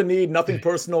 we filled a need, nothing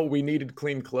personal. We needed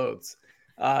clean clothes.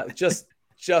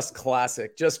 Just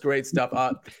classic, just great stuff.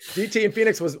 DT in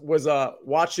Phoenix was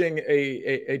watching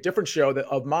a different show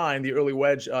of mine, the Early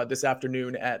Wedge, this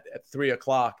afternoon at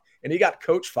 3:00, and he got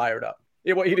Coach fired up.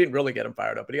 Yeah, well, he didn't really get him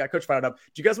fired up, but he got Coach fired up. Do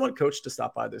you guys want Coach to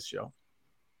stop by this show?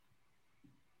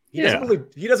 He doesn't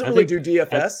really do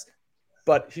DFS,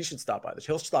 but he should stop by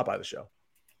he'll stop by the show.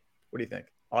 What do you think,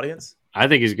 audience? I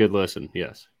think he's a good listen.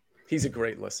 Yes. He's a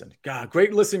great listen. God,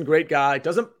 great listen, great guy.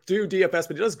 Doesn't do DFS,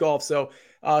 but he does golf. So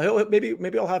he'll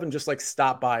maybe I'll have him just like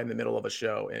stop by in the middle of a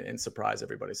show and surprise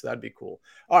everybody. So that'd be cool.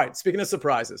 All right. Speaking of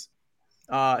surprises,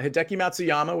 Hideki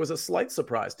Matsuyama was a slight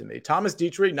surprise to me. Thomas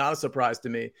Dietrich, not a surprise to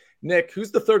me. Nick,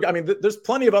 who's the third guy? I mean, there's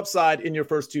plenty of upside in your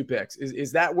first 2 picks.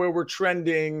 Is that where we're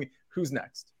trending? Who's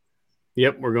next?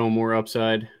 Yep, we're going more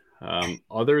upside.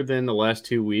 Other than the last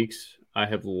 2 weeks, I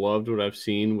have loved what I've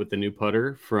seen with the new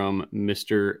putter from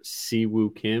Mr.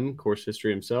 Siwoo Kim, course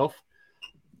history himself.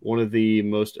 One of the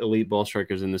most elite ball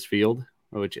strikers in this field,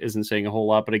 which isn't saying a whole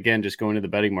lot. But again, just going to the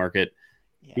betting market,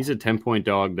 he's a 10-point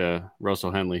dog to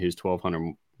Russell Henley, who's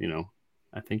 1,200,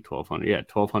 I think 1,200. Yeah,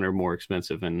 1,200 more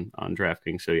expensive on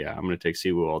DraftKings. So, yeah, I'm going to take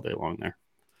Siwoo all day long there.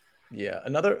 Yeah,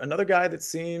 another guy that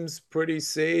seems pretty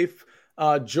safe.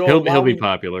 Joel, he'll be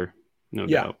popular, no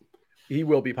doubt. He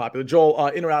will be popular. Joel,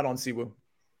 in or out on Siwoo?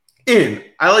 In.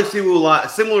 I like Siwoo a lot.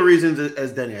 Similar reasons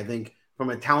as Denny. I think from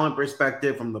a talent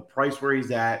perspective, from the price where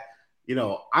he's at,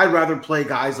 I'd rather play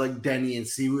guys like Denny and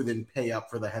Siwoo than pay up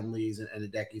for the Henleys and the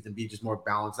Deckies and be just more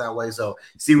balanced that way. So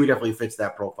Siwoo definitely fits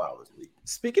that profile this week.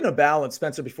 Speaking of balance,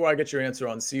 Spencer, before I get your answer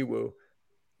on Siwoo,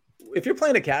 if you're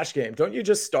playing a cash game, don't you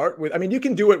just start with, you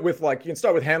can do it with you can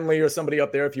start with Henley or somebody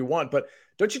up there if you want, but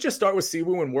don't you just start with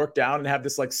Siwoo and work down and have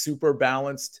this super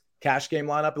balanced cash game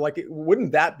lineup?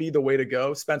 Wouldn't that be the way to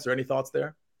go? Spencer, any thoughts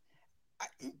there?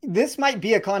 This might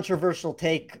be a controversial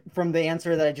take from the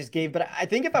answer that I just gave, but I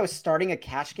think if I was starting a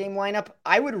cash game lineup,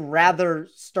 I would rather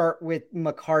start with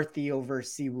McCarthy over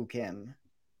Siwoo Kim.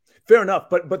 Fair enough,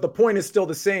 but the point is still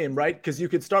the same, right? Because you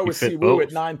could start with Siwoo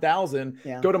at 9,000,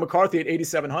 go to McCarthy at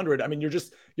 8,700.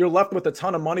 You're left with a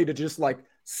ton of money to just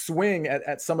swing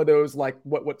at some of those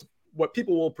what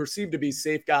people will perceive to be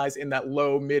safe guys in that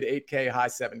low mid 8K, high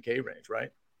 7K range,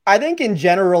 right? I think in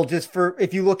general,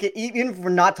 if you look at, even if we're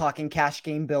not talking cash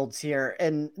game builds here,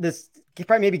 and this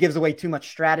probably maybe gives away too much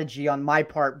strategy on my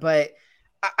part, but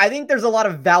I think there's a lot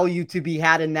of value to be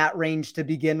had in that range to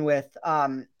begin with.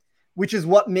 Which is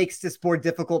what makes this board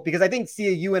difficult, because I think,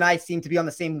 Sia, you and I seem to be on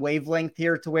the same wavelength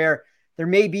here, to where there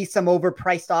may be some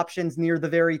overpriced options near the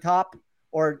very top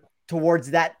or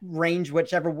towards that range,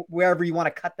 wherever you want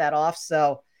to cut that off.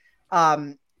 So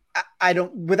I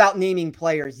don't, without naming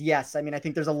players, yes. I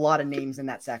think there's a lot of names in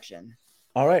that section.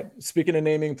 All right. Speaking of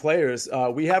naming players,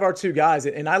 we have our two guys,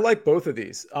 and I like both of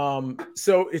these.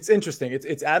 So it's interesting.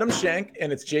 It's Adam Schenk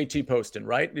and it's JT Poston,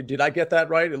 right? Did I get that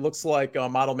right? It looks like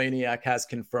Model Maniac has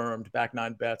confirmed back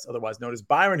 9 bets, otherwise known as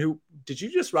Byron. Did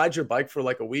you just ride your bike for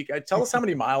a week? Tell us how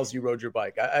many miles you rode your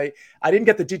bike. I didn't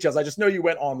get the details. I just know you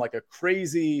went on a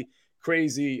crazy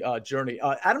journey.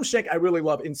 Adam Schenk, I really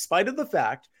love, in spite of the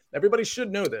fact, everybody should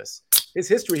know this, his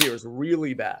history here is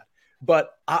really bad.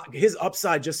 But his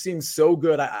upside just seems so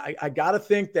good. I got to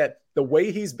think that the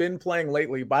way he's been playing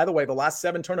lately, by the way, the last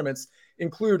 7 tournaments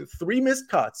include 3 missed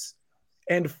cuts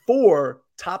and 4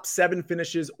 top 7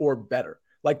 finishes or better.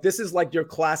 This is your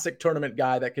classic tournament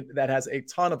guy that has a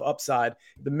ton of upside.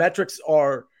 The metrics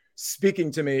are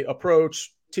speaking to me: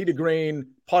 approach, tee to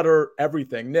green, putter,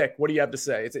 everything. Nick, what do you have to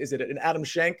say? Is it an Adam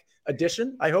Schenk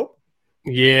addition, I hope?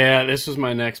 Yeah, this was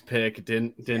my next pick. It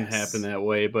didn't happen that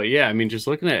way. But yeah, just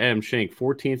looking at Adam Schenk,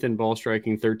 14th in ball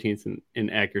striking, 13th in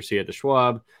accuracy at the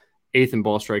Schwab, 8th in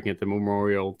ball striking at the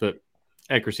Memorial. The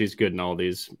accuracy is good in all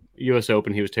these. U.S.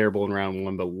 Open, he was terrible in round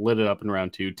 1, but lit it up in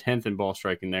round 2, 10th in ball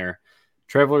striking there.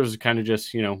 Travelers is kind of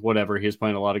just, whatever. He was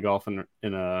playing a lot of golf in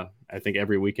I think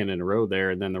every weekend in a row there.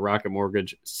 And then the Rocket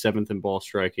Mortgage, 7th in ball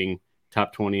striking,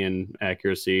 top 20 in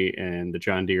accuracy, and the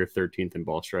John Deere, 13th in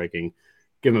ball striking.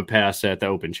 Give him a pass at the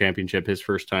Open Championship, his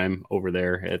first time over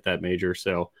there at that major.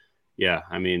 So, yeah,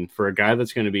 for a guy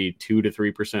that's going to be 2 to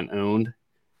 3% owned,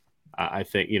 I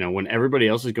think, when everybody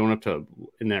else is going up to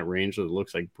in that range, it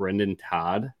looks like Brendan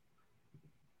Todd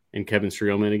and Kevin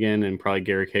Streelman again, and probably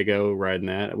Garrick Higo riding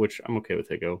that, which I'm okay with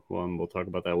Higo. Well, we'll talk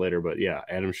about that later. But, yeah,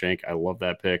 Adam Schenk, I love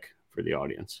that pick for the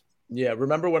audience. Yeah,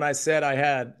 remember when I said I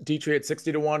had Dietrich at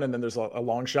 60 to 1, and then there's a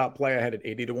long shot play I had at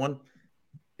 80 to 1?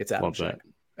 It's Adam Schenk.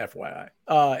 FYI.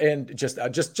 And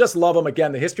just love him.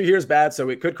 Again, the history here is bad, so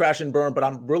it could crash and burn, but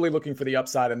I'm really looking for the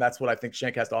upside, and that's what I think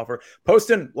Schenk has to offer.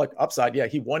 Poston, upside, yeah,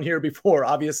 he won here before,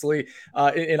 obviously.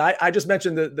 And I just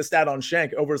mentioned the stat on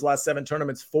Schenk over his last 7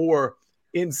 tournaments, 4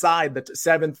 inside the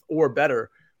 7th or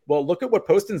better. Well, look at what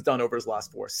Poston's done over his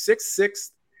last 4.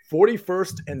 6th,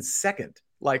 41st, and 2nd.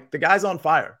 The guy's on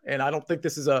fire, and I don't think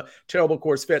this is a terrible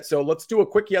course fit. So let's do a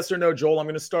quick yes or no, Joel. I'm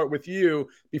going to start with you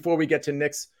before we get to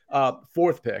Nick's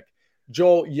 4th pick.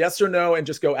 Joel, yes or no, and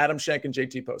just go Adam Schenk and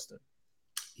JT Poston.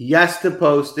 Yes to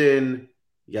Poston,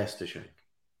 yes to Schenk.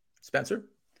 Spencer?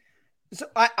 So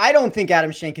I don't think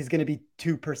Adam Schenk is going to be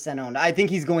 2% owned. I think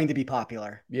he's going to be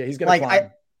popular. Yeah, he's going to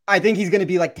climb. I think he's going to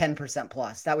be 10%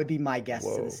 plus. That would be my guess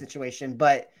to the situation.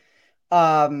 But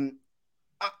I'm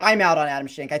out on Adam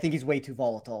Schenk. I think he's way too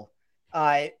volatile.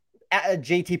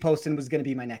 JT Poston was going to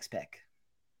be my next pick.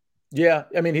 Yeah,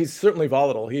 he's certainly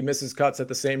volatile. He misses cuts at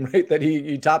the same rate that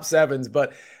he top 7s.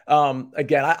 But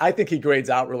again, I think he grades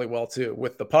out really well too,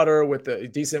 with the putter, with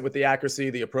the accuracy,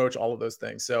 the approach, all of those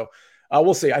things. So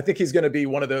we'll see. I think he's going to be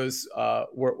one of those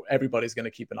where everybody's going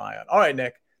to keep an eye on. All right,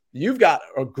 Nick, you've got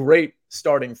a great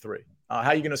starting 3. How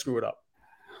are you going to screw it up?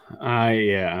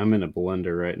 I'm in a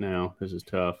blender right now. This is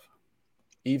tough.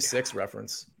 Eve 6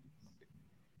 reference.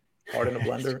 Heart in a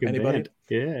blender. Anybody? Band.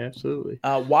 Yeah, absolutely.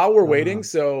 While we're waiting,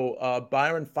 so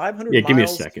Byron, 500 miles give me a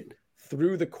second.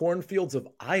 Through the cornfields of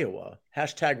Iowa.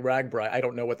 #Ragbri. I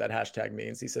don't know what that hashtag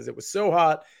means. He says it was so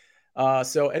hot.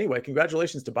 So anyway,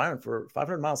 congratulations to Byron for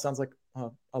 500 miles. Sounds like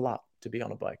a lot to be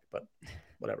on a bike, but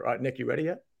whatever. All right, Nick, you ready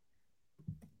yet?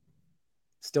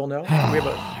 Still no?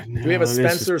 Do we have a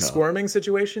Spencer squirming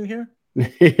situation here?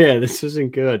 Yeah, this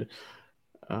isn't good.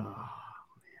 I'm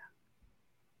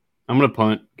going to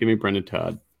punt. Give me Brendan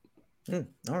Todd.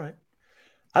 All right.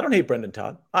 I don't hate Brendan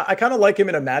Todd. I kind of like him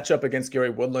in a matchup against Gary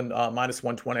Woodland, minus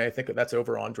 120. I think that's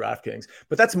over on DraftKings.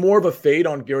 But that's more of a fade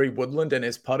on Gary Woodland and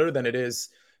his putter than it is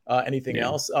anything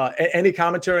else. Any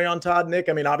commentary on Todd, Nick?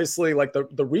 I mean, obviously, like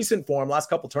the recent form, last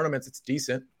couple tournaments, it's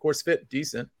decent. Course fit,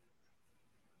 decent.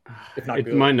 If not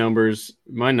good. My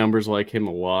numbers like him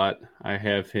a lot. I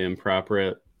have him proper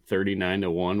at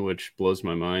 39-1, which blows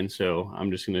my mind. So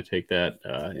I'm just going to take that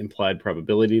implied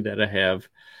probability that I have.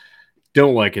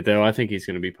 Don't like it, though. I think he's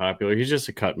going to be popular. He's just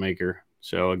a cut maker.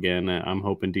 So, again, I'm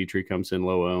hoping Dietrich comes in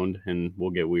low-owned, and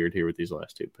we'll get weird here with these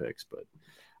last two picks. But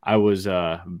I was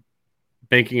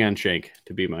banking on Shank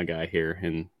to be my guy here,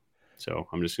 and so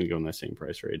I'm just going to go in that same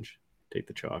price range. Take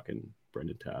the chalk and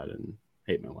Brendan Todd and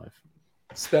hate my life.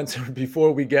 Spencer,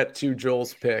 before we get to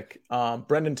Joel's pick,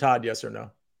 Brendan Todd, yes or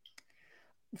no?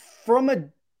 From a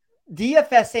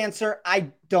DFS answer,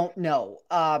 I don't know.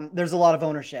 There's a lot of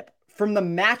ownership. From the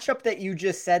matchup that you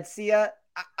just said, Sia,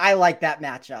 I like that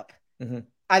matchup. Mm-hmm.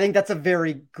 I think that's a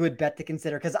very good bet to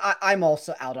consider because I'm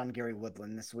also out on Gary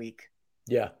Woodland this week.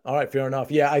 Yeah. All right. Fair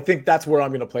enough. Yeah. I think that's where I'm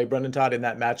going to play Brendan Todd in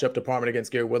that matchup department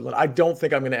against Gary Woodland. I don't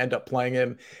think I'm going to end up playing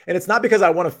him. And it's not because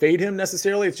I want to fade him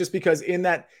necessarily. It's just because in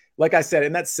that, like I said,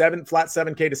 in that flat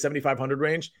 7K to 7,500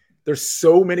 range, there's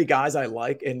so many guys I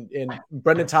like, and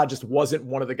Brendan Todd just wasn't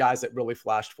one of the guys that really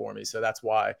flashed for me. So that's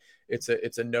why it's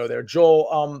a no there.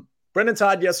 Joel, Brendan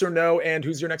Todd, yes or no? And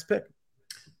who's your next pick?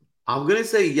 I'm going to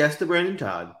say yes to Brendan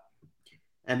Todd.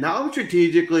 And now I'm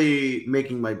strategically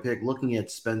making my pick, looking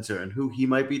at Spencer and who he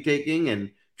might be taking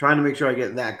and trying to make sure I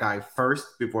get that guy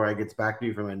first before I gets back to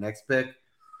you for my next pick.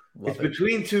 It's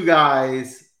between two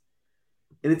guys.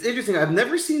 And it's interesting. I've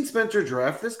never seen Spencer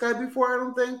draft this guy before, I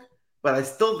don't think. But I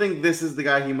still think this is the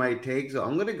guy he might take. So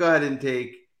I'm going to go ahead and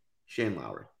take Shane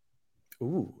Lowry.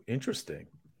 Ooh, interesting.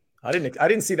 I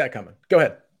didn't see that coming. Go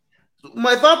ahead.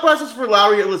 My thought process for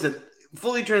Lowry, listen,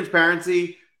 fully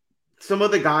transparency, some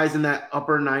of the guys in that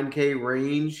upper 9K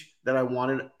range that I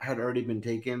wanted had already been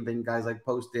taken. Then guys like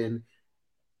Poston,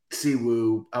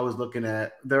 Siwoo, I was looking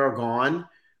at, they're gone.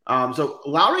 So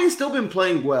Lowry has still been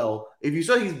playing well. If you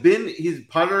saw, his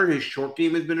putter, his short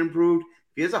game has been improved.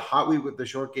 If he has a hot week with the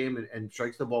short game and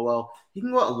strikes the ball well, he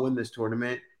can go out and win this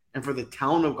tournament. And for the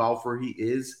talent of golfer he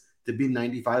is, to be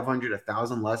 9,500,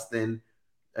 1,000 less than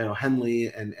Henley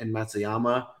and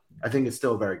Matsuyama, I think it's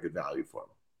still a very good value for him.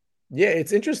 Yeah,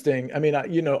 it's interesting. I mean,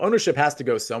 ownership has to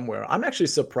go somewhere. I'm actually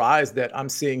surprised that I'm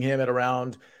seeing him at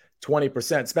around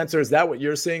 20%. Spencer, is that what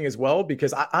you're seeing as well?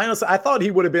 Because I honestly thought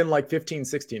he would have been like 15,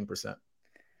 16%.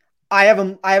 I have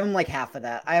him like half of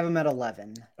that. I have him at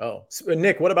 11. Oh,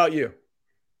 Nick, what about you?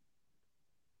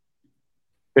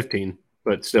 15,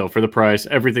 but still for the price,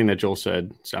 everything that Joel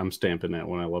said, so I'm stamping that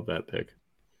one. I love that pick.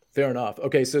 Fair enough.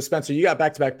 Okay, so Spencer, you got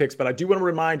back-to-back picks, but I do want to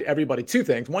remind everybody two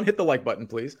things. One, hit the like button,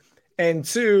 please. And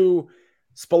two,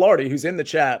 Spillardi, who's in the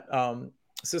chat,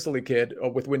 Sicily kid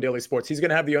with Win Daily Sports, he's going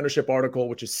to have the ownership article,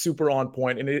 which is super on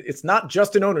point. And it's not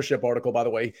just an ownership article, by the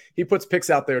way. He puts picks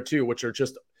out there too, which are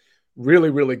just really,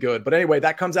 really good. But anyway,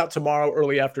 that comes out tomorrow,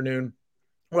 early afternoon,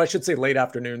 or I should say late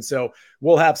afternoon. So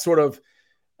we'll have sort of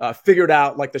figured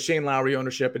out like the Shane Lowry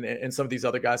ownership and some of these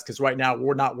other guys. Cause right now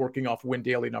we're not working off Win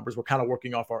Daily numbers. We're kind of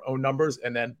working off our own numbers.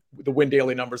 And then the Win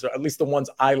Daily numbers are at least the ones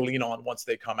I lean on once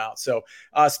they come out. So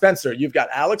Spencer, you've got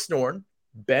Alex Norn,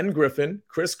 Ben Griffin,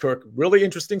 Chris Kirk, really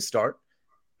interesting start.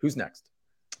 Who's next?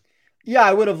 Yeah,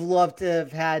 I would have loved to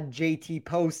have had JT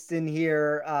Post in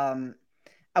here.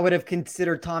 I would have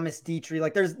considered Thomas Dietrich.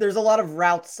 Like there's a lot of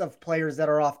routes of players that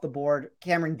are off the board.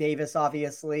 Cameron Davis,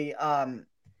 obviously.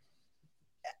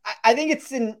 I think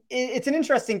it's an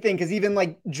interesting thing because even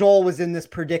like Joel was in this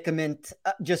predicament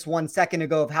just 1 second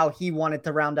ago of how he wanted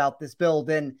to round out this build.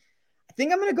 And I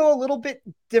think I'm going to go a little bit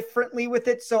differently with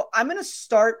it. So I'm going to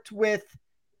start with,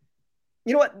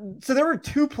 you know what? So there were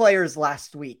two players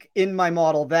last week in my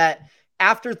model that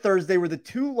after Thursday were the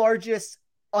two largest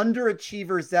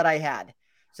underachievers that I had.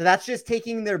 So that's just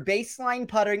taking their baseline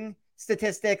putting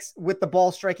statistics with the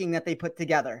ball striking that they put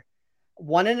together.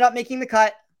 One ended up making the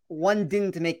cut. One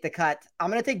didn't make the cut.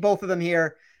 I'm going to take both of them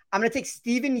here. I'm going to take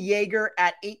Steven Yeager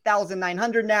at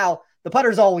 8,900. Now, the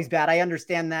putter's always bad. I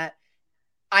understand that.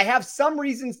 I have some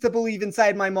reasons to believe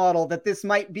inside my model that this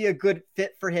might be a good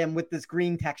fit for him with this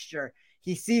green texture.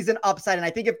 He sees an upside. And I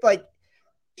think if like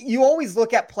you always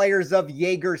look at players of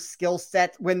Jaeger's skill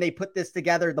set when they put this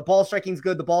together. The ball striking's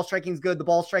good. The ball striking's good. The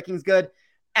ball striking's good.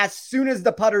 As soon as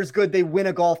the putter's good, they win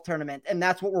a golf tournament. And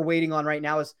that's what we're waiting on right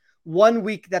now is 1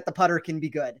 week that the putter can be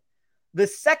good. The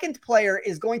second player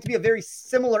is going to be a very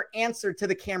similar answer to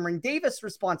the Cameron Davis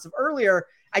response of earlier.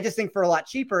 I just think for a lot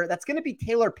cheaper, that's going to be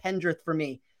Taylor Pendrith for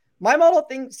me. My model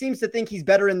seems to think he's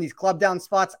better in these club down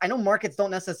spots. I know markets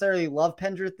don't necessarily love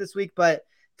Pendrith this week, but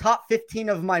top 15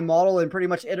 of my model in pretty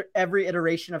much every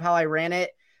iteration of how I ran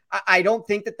it. I don't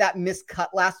think that missed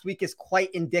cut last week is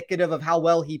quite indicative of how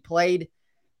well he played.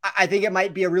 I think it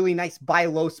might be a really nice buy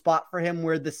low spot for him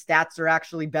where the stats are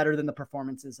actually better than the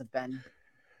performances have been.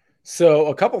 So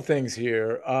a couple things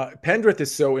here. Pendrith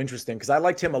is so interesting because I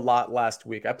liked him a lot last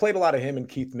week. I played a lot of him and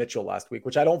Keith Mitchell last week,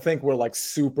 which I don't think were like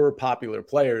super popular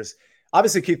players.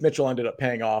 Obviously, Keith Mitchell ended up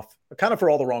paying off kind of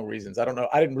for all the wrong reasons. I don't know.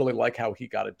 I didn't really like how he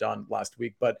got it done last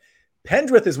week, but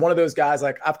Pendrith is one of those guys,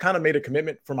 like I've kind of made a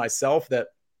commitment for myself that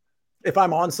if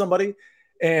I'm on somebody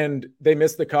and they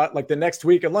miss the cut, like the next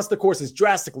week, unless the course is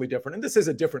drastically different, and this is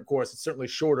a different course, it's certainly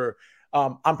shorter,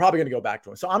 I'm probably going to go back to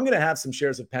him. So I'm going to have some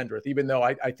shares of Pendrith, even though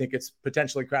I think it's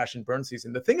potentially crash and burn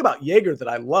season. The thing about Jaeger that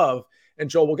I love, and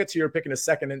Joel, we'll get to your pick in a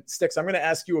second, and Sticks, I'm going to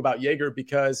ask you about Jaeger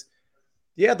because,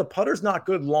 yeah, the putter's not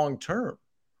good long-term.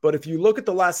 But if you look at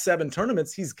the last 7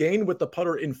 tournaments, he's gained with the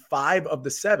putter in 5 of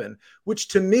the 7, which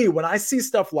to me, when I see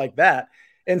stuff like that,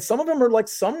 and some of them are like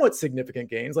somewhat significant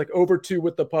gains, like over 2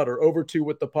 with the putter, over 2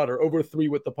 with the putter, over 3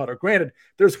 with the putter. Granted,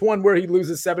 there's one where he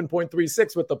loses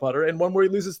 7.36 with the putter and one where he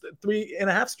loses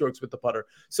 3.5 strokes with the putter.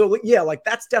 So yeah, like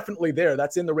that's definitely there.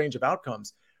 That's in the range of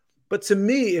outcomes. But to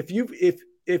me, if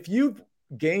you've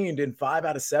gained in 5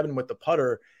 out of 7 with the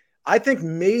putter, I think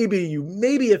maybe you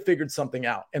have figured something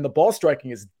out. And the ball striking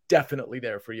is definitely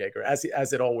there for Jaeger, as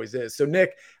it always is. So,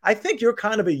 Nick, I think you're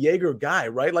kind of a Jaeger guy,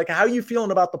 right? Like, how are you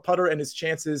feeling about the putter and his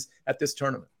chances at this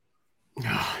tournament?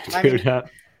 Dude,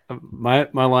 my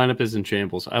lineup is in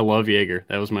shambles. I love Jaeger.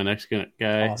 That was my next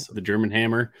guy, awesome. The German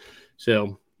Hammer.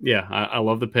 So, yeah, I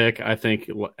love the pick. I think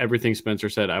everything Spencer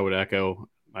said, I would echo.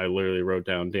 I literally wrote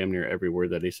down damn near every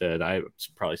word that he said. I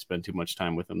probably spent too much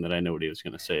time with him that I know what he was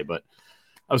going to say, but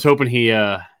I was hoping he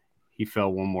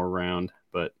fell one more round,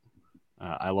 but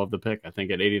I love the pick. I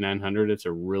think at 8,900, it's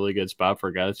a really good spot for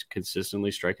a guy that's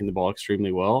consistently striking the ball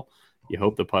extremely well. You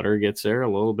hope the putter gets there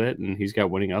a little bit, and he's got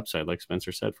winning upside, like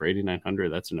Spencer said, for 8,900.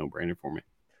 That's a no-brainer for me.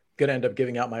 Going to end up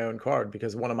giving out my own card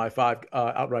because one of my 5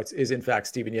 outrights is, in fact,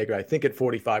 Steven Jaeger. I think at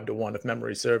 45-1, if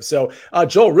memory serves. So,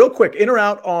 Joel, real quick, in or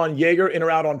out on Jaeger, in or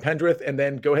out on Pendrith, and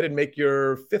then go ahead and make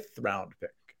your 5th round pick.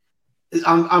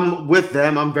 I'm with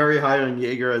them. I'm very high on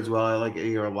Jaeger as well. I like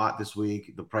Jaeger a lot this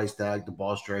week. The price tag, the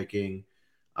ball striking.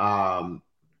 Pendrith,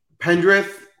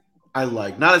 I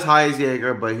like. Not as high as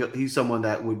Jaeger, but he's someone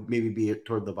that would maybe be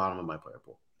toward the bottom of my player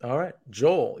pool. All right.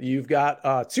 Joel, you've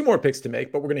got 2 more picks to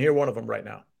make, but we're going to hear one of them right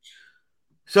now.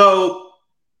 So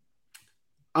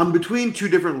I'm between 2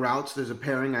 different routes. There's a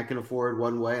pairing I can afford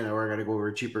one way, and I got to go over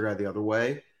a cheaper guy the other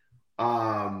way.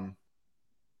 And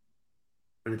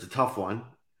it's a tough one.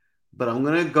 But I'm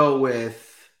going to go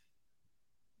with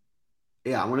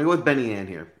Benny Ann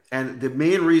here. And the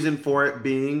main reason for it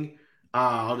being,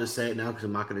 I'll just say it now because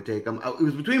I'm not going to take him. It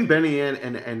was between Benny Ann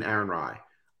and Aaron Rye.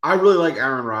 I really like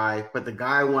Aaron Rye, but the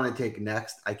guy I want to take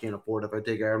next, I can't afford if I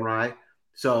take Aaron Rye.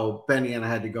 So Benny Ann I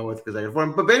had to go with because I could afford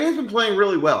him. But Benny Ann's been playing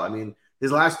really well. I mean,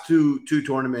 his last two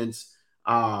tournaments,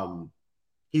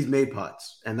 he's made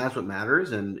putts, and that's what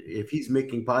matters. And if he's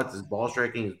making putts, his ball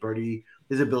striking, his birdie,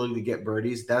 his ability to get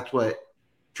birdies, that's what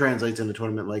translates in a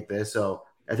tournament like this. So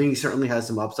I think he certainly has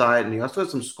some upside, and he also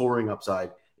has some scoring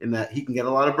upside in that he can get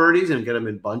a lot of birdies and get them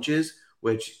in bunches,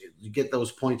 which you get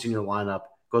those points in your lineup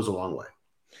goes a long way.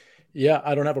 Yeah,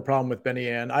 I don't have a problem with Benny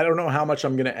Ann. I don't know how much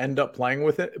I'm going to end up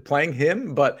playing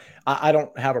him, but I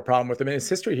don't have a problem with him. And his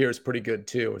history here is pretty good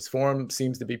too. His form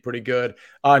seems to be pretty good.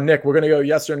 Nick, we're going to go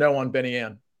yes or no on Benny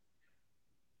Ann.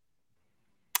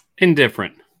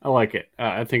 Indifferent. I like it.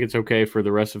 I think it's okay for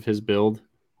the rest of his build.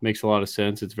 Makes a lot of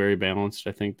sense. It's very balanced.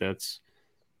 I think it's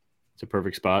a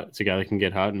perfect spot. It's a guy that can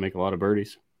get hot and make a lot of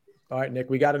birdies. All right, Nick,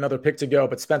 we got another pick to go,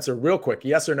 but Spencer, real quick,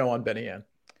 yes or no on Benny Ann?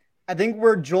 I think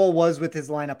where Joel was with his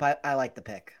lineup, I like the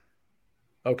pick.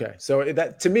 Okay, so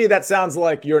that to me, that sounds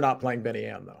like you're not playing Benny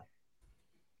Ann, though.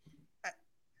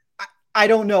 I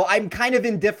don't know. I'm kind of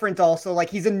indifferent also. Like,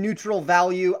 he's a neutral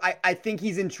value. I think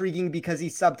he's intriguing because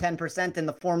he's sub 10% and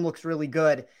the form looks really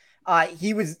good.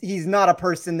 He's not a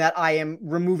person that I am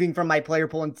removing from my player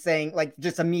pool and saying, like,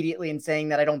 just immediately and saying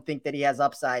that I don't think that he has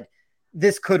upside.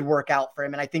 This could work out for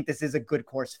him, and I think this is a good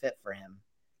course fit for him.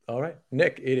 All right,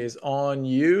 Nick, it is on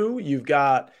you. You've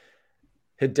got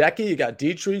Hideki, you got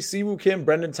Dietrich, Siwoo Kim,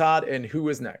 Brendan Todd, and who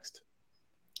is next?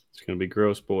 It's going to be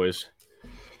gross, boys.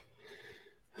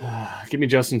 Give me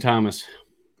Justin Thomas.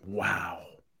 Wow.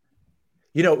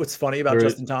 You know what's funny about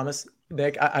Justin Thomas,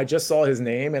 Nick? I just saw his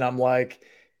name and I'm like,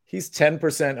 he's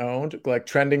 10% owned, like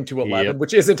trending to 11,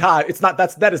 which isn't high.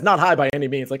 That is not high by any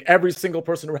means. Like every single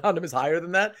person around him is higher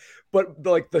than that. But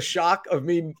the shock of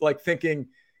me like thinking,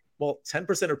 well,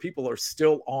 10% of people are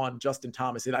still on Justin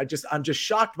Thomas. And I'm just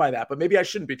shocked by that. But maybe I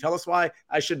shouldn't be. Tell us why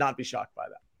I should not be shocked by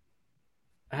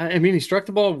that. I mean, he struck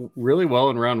the ball really well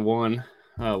in round one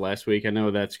last week. I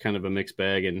know that's kind of a mixed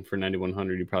bag. And for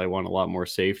 9,100, you probably want a lot more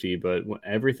safety. But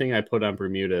everything I put on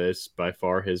Bermuda is by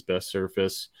far his best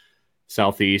surface.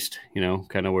 Southeast,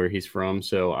 kind of where he's from.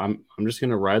 So I'm just going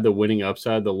to ride the winning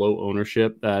upside, the low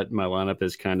ownership that my lineup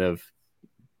is kind of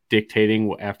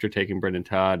dictating after taking Brendan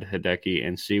Todd, Hideki,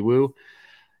 and Siwoo.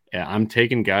 Yeah, I'm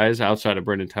taking guys outside of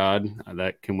Brendan Todd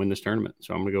that can win this tournament.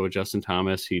 So I'm going to go with Justin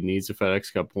Thomas. He needs the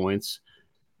FedEx Cup points.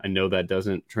 I know that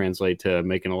doesn't translate to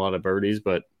making a lot of birdies,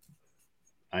 but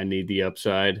I need the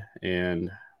upside. And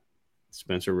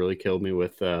Spencer really killed me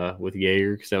with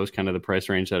Jaeger because that was kind of the price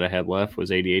range that I had left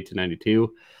was 88 to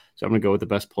 92. So I'm going to go with the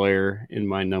best player in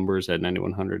my numbers at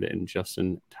 9,100 and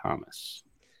Justin Thomas.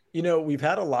 We've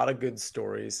had a lot of good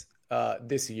stories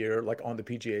this year, like on the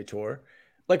PGA Tour,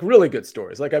 like really good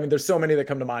stories. Like, I mean, there's so many that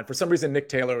come to mind. For some reason, Nick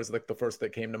Taylor was like the first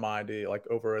that came to mind, like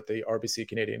over at the RBC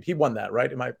Canadian. He won that,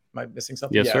 right? Am I missing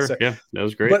something? Yes, sir. So, yeah, that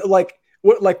was great.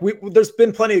 But there's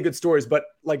been plenty of good stories, but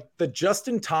like the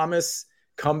Justin Thomas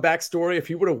comeback story, if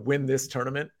he were to win this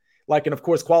tournament, and of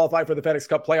course qualify for the FedEx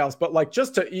Cup playoffs, but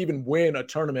just to even win a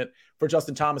tournament for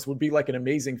Justin Thomas would be like an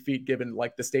amazing feat given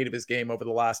like the state of his game over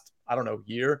the last,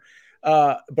 year,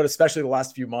 but especially the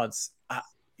last few months.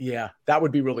 That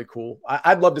would be really cool.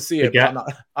 I'd love to see it. I'm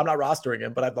not rostering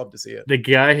him, but I'd love to see it. The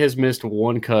guy has missed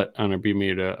one cut on a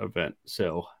Bermuda event,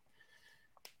 so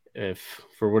if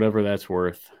for whatever that's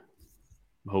worth,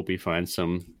 I hope he finds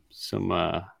some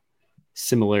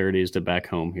similarities to back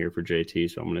home here for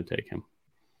JT, so I'm going to take him.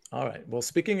 All right. Well,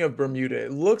 speaking of Bermuda,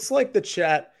 it looks like the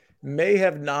chat may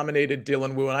have nominated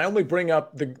Dylan Wu, and I only bring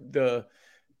up the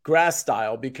grass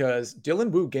style because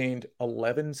Dylan Wu gained over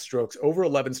 11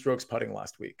 strokes putting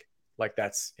last week. Like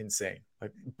that's insane.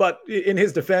 But in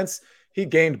his defense, he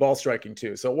gained ball striking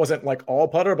too, so it wasn't like all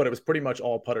putter, but it was pretty much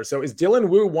all putter. So is Dylan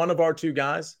Wu one of our two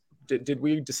guys? Did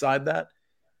we decide that?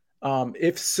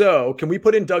 If so, can we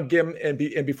put in Doug Gim and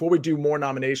before we do more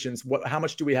nominations, how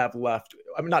much do we have left?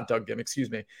 I mean, not Doug Gim, excuse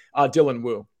me. Dylan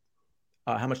Wu.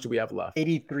 How much do we have left?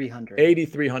 8,300.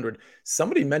 8,300.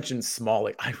 Somebody mentioned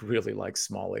Smalley. I really like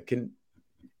Smalley.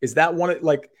 Is that one?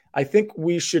 I think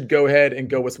we should go ahead and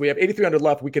go with. So we have 8,300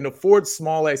 left. We can afford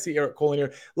Smalley. I see Eric Cole in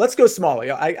here. Let's go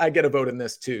Smalley. I get a vote in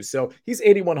this too. So he's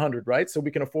 8,100, right? So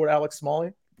we can afford Alex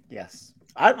Smalley. Yes.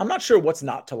 I'm not sure what's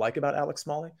not to like about Alex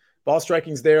Smalley. Ball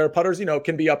striking's there. Putters,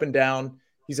 can be up and down.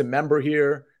 He's a member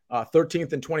here.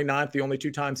 13th and 29th, the only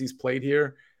two times he's played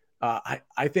here.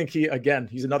 I think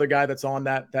he's another guy that's on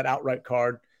that outright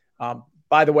card.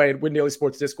 By the way, Win Daily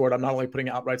Sports Discord, I'm not only putting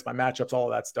outrights, my matchups, all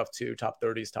of that stuff too, top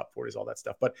 30s, top 40s, all that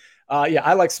stuff. But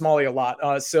I like Smalley a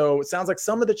lot. So it sounds like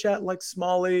some of the chat likes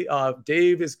Smalley.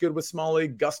 Dave is good with Smalley.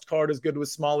 Gust Card is good with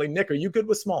Smalley. Nick, are you good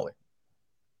with Smalley?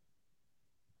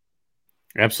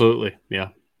 Absolutely. Yeah.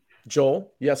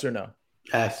 Joel, yes or no?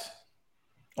 Yes.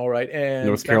 All right. And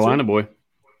North Carolina boy.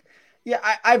 Yeah,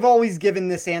 I've always given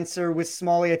this answer with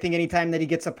Smalley. I think anytime that he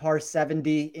gets a par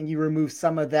 70 and you remove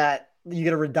some of that, you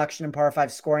get a reduction in par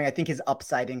 5 scoring. I think his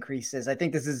upside increases. I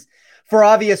think this is, for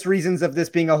obvious reasons of this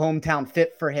being a hometown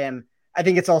fit for him, I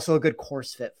think it's also a good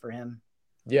course fit for him.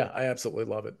 Yeah, I absolutely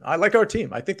love it. I like our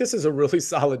team. I think this is a really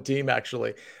solid team,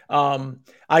 actually.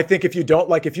 I think if you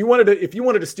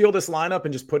wanted to steal this lineup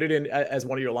and just put it in as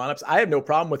one of your lineups, I have no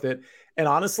problem with it. And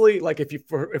honestly,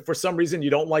 if for some reason you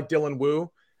don't like Dylan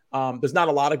Wu, there's not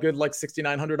a lot of good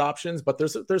 6,900 options, but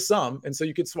there's some, and so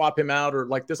you could swap him out or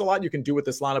there's a lot you can do with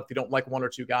this lineup if you don't like one or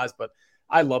two guys. But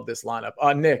I love this lineup.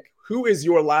 Nick, who is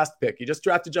your last pick? You just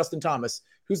drafted Justin Thomas.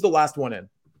 Who's the last one in?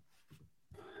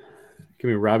 Give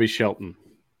me Robbie Shelton.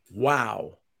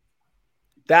 Wow.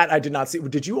 That I did not see.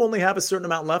 Did you only have a certain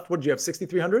amount left? What did you have?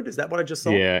 6,300? Is that what I just saw?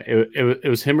 Yeah, it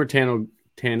was him or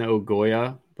Tano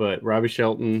Goya, but Robbie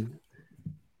Shelton,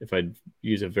 if I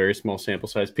use a very small sample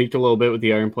size, peaked a little bit with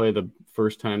the iron play the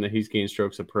first time that he's gained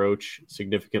strokes approach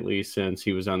significantly since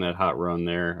he was on that hot run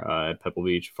there at Pebble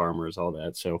Beach, Farmers, all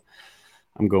that. So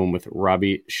I'm going with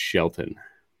Robbie Shelton.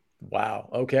 Wow.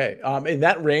 Okay. In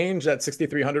that range, that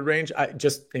 6,300 range,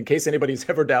 just in case anybody's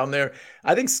ever down there,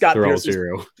 I think Scott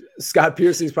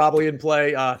Piercy's probably in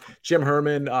play. Jim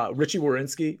Herman, Richie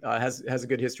Warinsky has a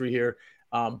good history here.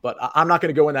 But I'm not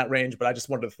going to go in that range, but I just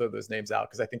wanted to throw those names out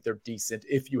because I think they're decent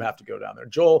if you have to go down there.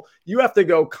 Joel, you have to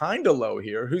go kind of low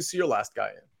here. Who's your last guy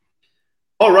in?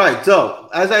 All right. So,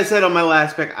 as I said on my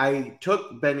last pick, I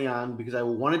took Benyon because I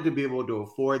wanted to be able to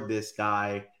afford this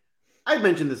guy. I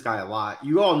mentioned this guy a lot.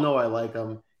 You all know I like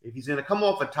him. If he's going to come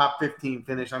off a top 15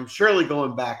 finish, I'm surely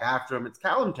going back after him. It's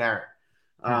Callum Tarrant.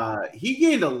 He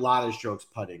gained a lot of strokes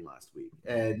putting last week,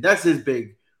 and that's his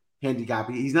big handicap.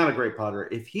 He's not a great putter.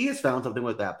 If he has found something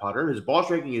with that putter, his ball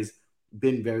striking has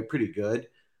been pretty good.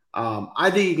 I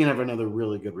think he can have another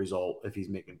really good result if he's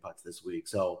making putts this week.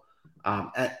 So,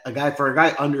 a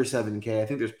guy under 7K, I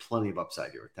think there's plenty of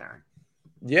upside here with Tarrant.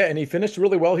 Yeah, and he finished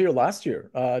really well here last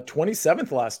year,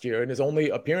 27th last year in his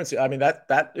only appearance. I mean,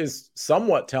 that is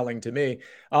somewhat telling to me.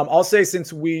 I'll say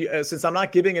since I'm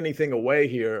not giving anything away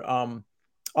here,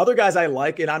 other guys I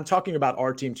like, and I'm talking about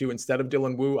our team too instead of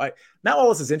Dylan Wu. Matt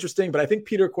Wallace is interesting, but I think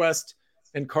Peter Quest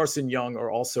and Carson Young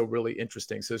are also really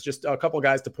interesting. So it's just a couple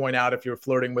guys to point out if you're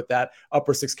flirting with that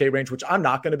upper 6K range, which I'm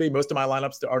not going to be. Most of my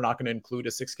lineups are not going to include a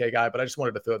 6K guy, but I just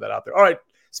wanted to throw that out there. All right,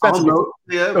 Spencer. Go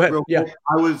ahead. Yeah.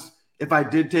 If I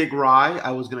did take Rye, I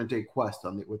was going to take Quest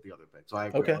with the other pick. So I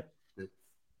agree. Okay.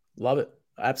 Love it.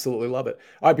 Absolutely love it.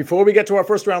 All right, before we get to our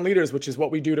first round leaders, which is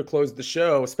what we do to close the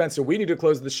show, Spencer, we need to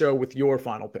close the show with your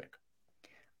final pick.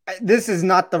 This is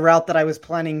not the route that I was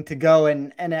planning to go,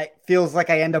 and it feels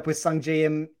like I end up with Sung Jae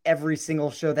Im every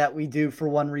single show that we do for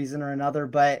one reason or another,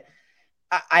 but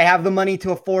I have the money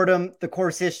to afford him. The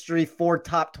course history, 4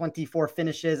 top 24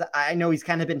 finishes. I know he's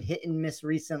kind of been hit and miss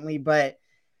recently, but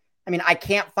I mean, I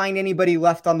can't find anybody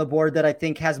left on the board that I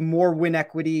think has more win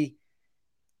equity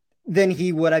than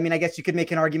he would. I mean, I guess you could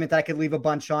make an argument that I could leave a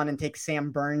bunch on and take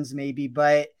Sam Burns maybe,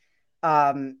 but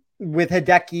with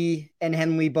Hideki and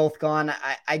Henley both gone,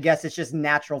 I guess it's just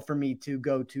natural for me to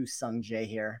go to Sung Jae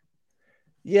here.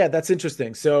 Yeah, that's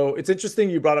interesting. So it's interesting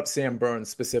you brought up Sam Burns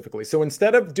specifically. So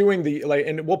instead of doing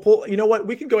and we'll pull, you know what,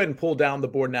 we can go ahead and pull down the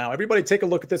board now. Everybody take a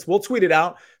look at this. We'll tweet it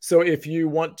out. So if you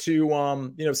want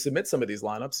to, submit some of these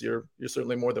lineups, you're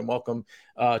certainly more than welcome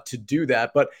to do that.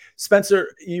 But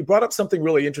Spencer, you brought up something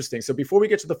really interesting. So before we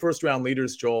get to the first round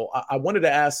leaders, Joel, I wanted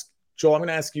to ask, Joel, I'm going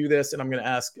to ask you this, and I'm going to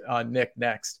ask Nick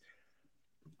next.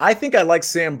 I think I like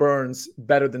Sam Burns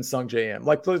better than Sung Jae Im.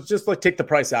 Let's just take the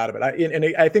price out of it.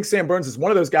 I think Sam Burns is one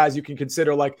of those guys you can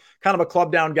consider like kind of a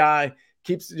club down guy,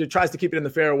 tries to keep it in the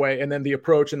fairway, and then the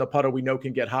approach and the putter we know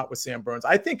can get hot with Sam Burns.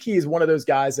 I think he's one of those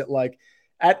guys that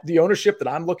at the ownership that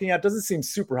I'm looking at doesn't seem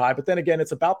super high, but then again,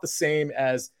 it's about the same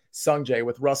as Sung Jae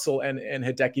with Russell and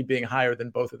Hideki being higher than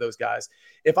both of those guys.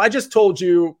 If I just told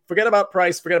you, forget about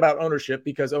price, forget about ownership,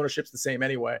 because ownership's the same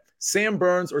anyway, Sam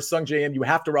Burns or Sung Jae Im, you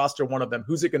have to roster one of them.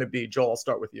 Who's it going to be? Joel, I'll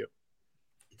start with you.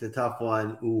 It's a tough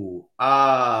one. Ooh.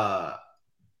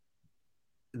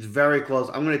 It's very close.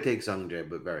 I'm going to take Sung Jae,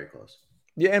 but very close.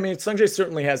 Yeah, I mean, Sung Jae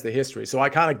certainly has the history, so I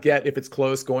kind of get if it's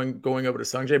close going over to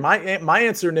Sung Jae. My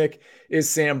answer, Nick, is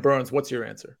Sam Burns. What's your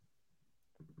answer?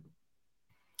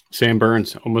 Sam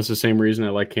Burns, almost the same reason I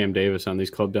like Cam Davis on these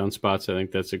club down spots. I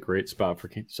think that's a great spot for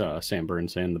Sam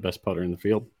Burns and the best putter in the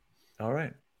field. All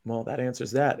right. Well, that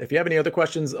answers that. If you have any other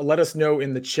questions, let us know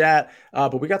in the chat.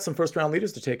 But we got some first round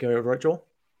leaders to take care of, right, Joel?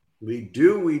 We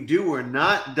do. We're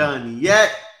not done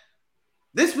yet.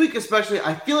 This week especially,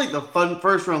 I feel like the fun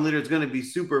first round leader is going to be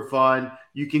super fun.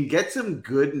 You can get some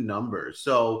good numbers.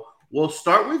 So we'll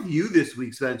start with you this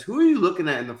week, Spence. Who are you looking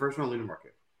at in the first round leader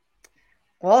market?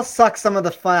 Well, I'll suck some of the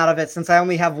fun out of it since I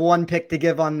only have one pick to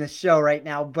give on this show right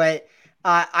now. But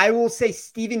I will say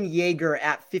Steven Yeager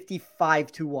at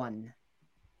 55-1.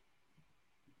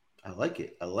 I like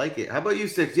it. How about you,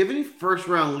 Six? Do you have any first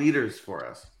round leaders for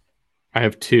us? I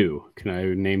have 2. Can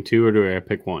I name 2 or do I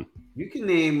pick 1? You can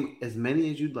name as many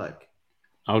as you'd like.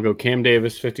 I'll go Cam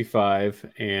Davis 55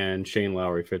 and Shane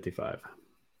Lowry 55.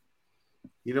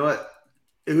 You know what?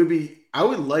 I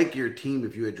would like your team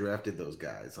if you had drafted those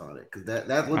guys on it, because that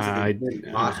looks like a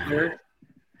good posture.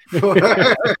 That's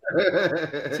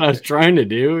what I was trying to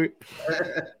do.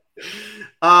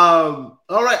 All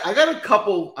right, I got a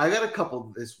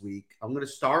couple this week. I'm going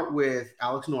to start with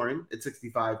Alex Noren at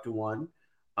 65-1,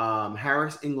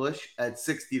 Harris English at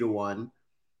 60-1.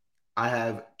 I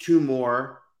have 2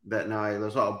 more that now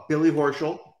there's Billy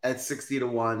Horschel at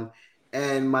 60-1.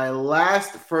 And my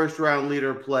last first round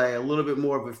leader play, a little bit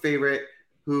more of a favorite,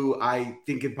 who I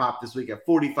think can pop this week at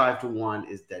 45-1,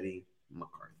 is Denny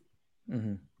McCarthy.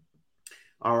 Mm-hmm.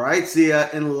 All right, Sia,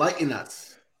 enlighten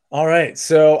us. All right.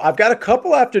 So I've got a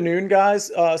couple afternoon guys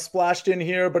splashed in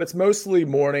here, but it's mostly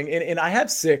morning. And I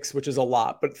have 6, which is a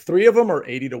lot, but 3 of them are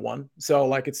 80 to 1. So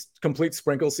like it's complete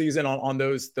sprinkle season on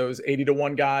those 80 to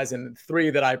 1 guys, and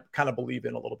 3 that I kind of believe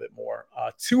in a little bit more.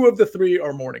 2 of the 3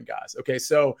 are morning guys. Okay.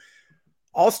 So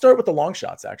I'll start with the long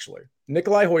shots, actually.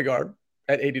 Nikolai Højgaard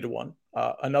at 80 to 1.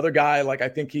 Another guy, like I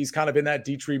think he's kind of in that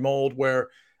Dietrich mold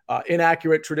where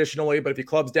inaccurate traditionally, but if he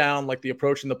clubs down, like the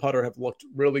approach and the putter have looked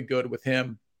really good with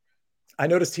him. I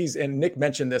noticed and Nick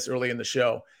mentioned this early in the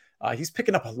show, he's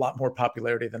picking up a lot more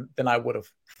popularity than I would have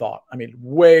thought. I mean,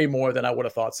 way more than I would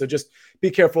have thought. So just be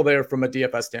careful there from a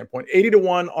DFS standpoint. 80 to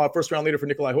 1, first round leader for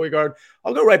Nikolai Højgaard.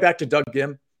 I'll go right back to Doug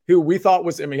Gim, who we thought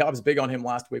was, I was big on him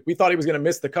last week. We thought he was going to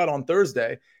miss the cut on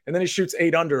Thursday, and then he shoots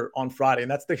 8 under on Friday.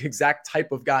 And that's the exact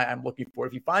type of guy I'm looking for.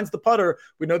 If he finds the putter,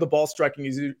 we know the ball striking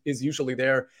is usually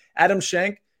there. Adam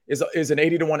Schenk is an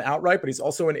 80 to 1 outright, but he's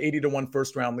also an 80 to 1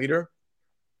 first round leader.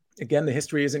 Again, the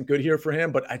history isn't good here for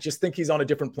him, but I just think he's on a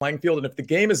different playing field. And if the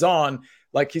game is on,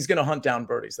 like he's going to hunt down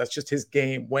birdies. That's just his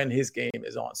game when his game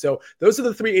is on. So those are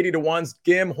the 3 80 to 1s,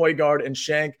 Gim, Højgaard, and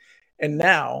Schenk. And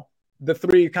now the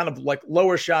 3 kind of like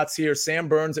lower shots here. Sam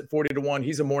Burns at 40 to 1.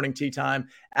 He's a morning tee time.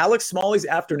 Alex Smalley's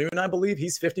afternoon, I believe.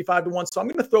 He's 55 to 1. So I'm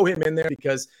going to throw him in there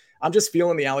because I'm just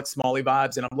feeling the Alex Smalley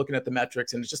vibes and I'm looking at the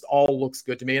metrics and it just all looks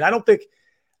good to me. And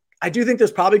I do think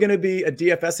there's probably going to be a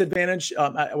DFS advantage.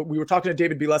 We were talking to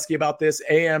David Bileski about this.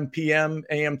 AM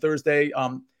Thursday,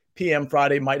 PM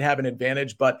Friday might have an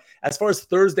advantage. But as far as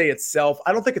Thursday itself,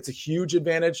 I don't think it's a huge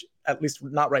advantage, at least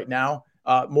not right now.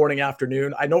 Morning,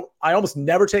 afternoon. I almost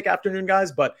never take afternoon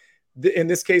guys, but in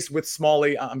this case with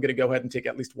Smalley, I'm going to go ahead and take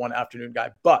at least one afternoon guy.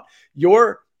 But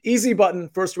your easy button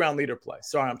first round leader play.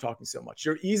 Sorry, I'm talking so much.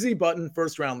 Your easy button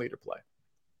first round leader play.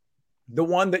 The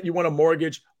one that you want to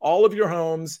mortgage all of your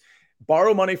homes,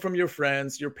 borrow money from your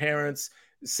friends, your parents,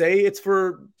 say it's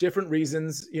for different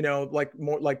reasons, like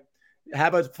more like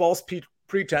have a false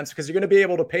pretense because you're going to be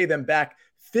able to pay them back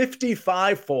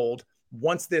 55-fold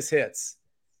once this hits.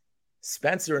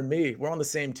 Spencer and me, we're on the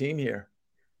same team here.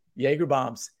 Jaeger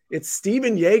bombs. It's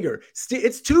Steven Jaeger.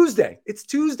 It's Tuesday. It's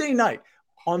Tuesday night.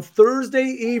 On Thursday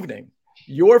evening,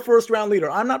 your first round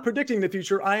leader. I'm not predicting the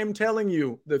future. I am telling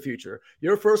you the future.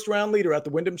 Your first round leader at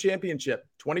the Wyndham Championship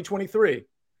 2023.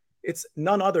 It's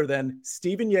none other than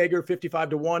Steven Jaeger, 55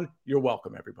 to 1. You're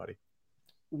welcome, everybody.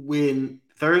 When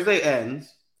Thursday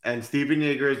ends and Steven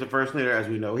Jaeger is the first leader, as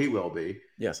we know he will be.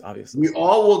 Yes, obviously. We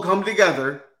all will come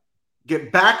together,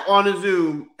 get back on a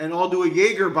Zoom, and all do a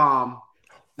Jaeger bomb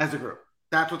as a group.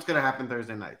 That's what's going to happen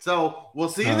Thursday night. So we'll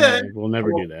see you then. We'll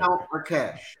never do that. Count our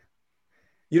cash.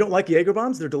 You don't like Jaeger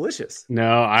bombs? They're delicious.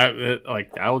 No,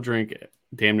 I will drink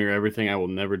damn near everything. I will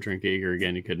never drink Jaeger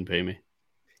again. You couldn't pay me.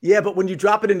 Yeah, but when you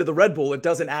drop it into the Red Bull, it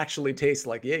doesn't actually taste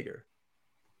like Jaeger.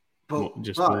 Won't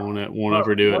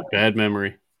overdo it. Bad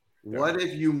memory. What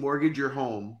if you mortgage your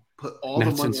home, put all Not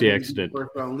the money since the on accident. the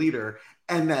first round leader,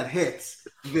 and that hits?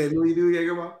 Then we do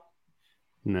Jaeger bomb?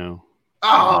 No.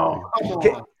 Oh,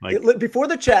 come on. Before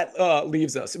the chat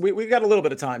leaves us, we got a little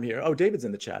bit of time here. Oh, David's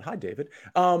in the chat. Hi, David.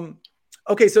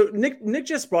 Okay, so Nick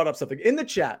just brought up something in the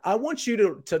chat. I want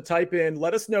you to type in,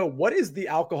 let us know what is the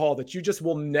alcohol that you just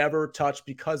will never touch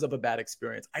because of a bad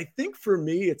experience. I think for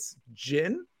me, it's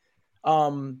gin.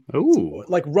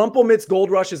 Like Rumpelmitz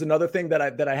Gold Rush is another thing that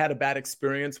I had a bad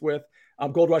experience with.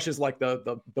 Gold Rush is like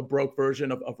the broke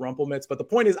version of Rumpelmitz. But the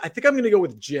point is, I think I'm going to go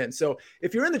with gin. So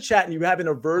if you're in the chat and you have an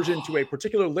aversion to a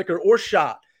particular liquor or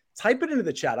shot, type it into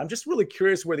the chat. I'm just really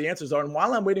curious where the answers are. And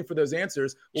while I'm waiting for those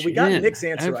answers, we got Nick's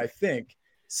answer, I think.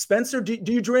 Spencer, do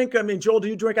you drink? I mean, Joel, do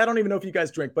you drink? I don't even know if you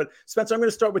guys drink, but Spencer, I'm going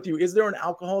to start with you. Is there an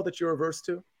alcohol that you're averse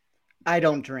to? I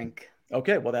don't drink.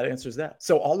 Okay, well, that answers that.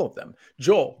 So all of them.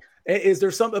 Joel, is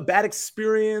there a bad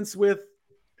experience with?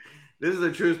 This is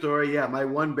a true story. Yeah, my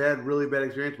one really bad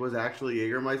experience was actually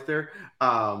Jägermeister.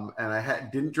 And I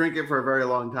didn't drink it for a very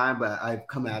long time, but I've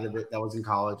come out of it. That was in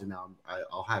college, and now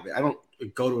I'll have it. I don't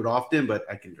go to it often, but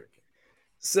I can drink it.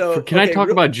 So can I talk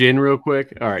about gin real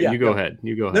quick? All right, you go ahead.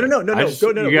 You go ahead. No.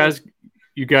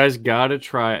 You guys gotta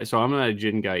try. So I'm not a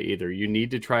gin guy either. You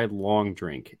need to try Long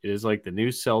Drink. It is like the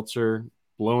new seltzer,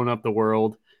 blowing up the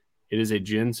world. It is a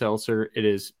gin seltzer. It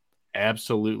is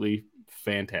absolutely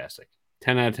fantastic.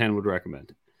 10 out of 10 would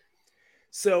recommend.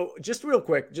 So just real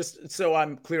quick, just so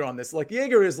I'm clear on this, like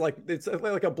Jaeger is it's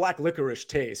like a black licorice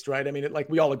taste, right? I mean,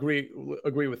 we all agree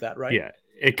with that, right? Yeah,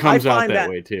 it comes out that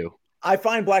way too. I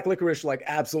find black licorice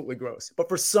absolutely gross, but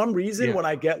for some reason, when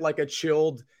I get a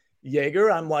chilled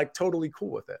Jaeger, I'm totally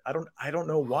cool with it. I don't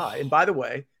know why. And by the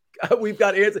way, we've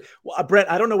got answers. Well, Brent,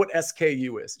 I don't know what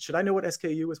SKU is. Should I know what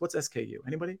SKU is? What's SKU?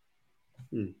 Anybody?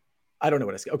 I don't know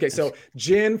what it's. Okay, so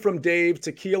gin from Dave,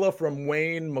 tequila from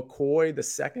Wayne McCoy the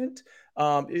second.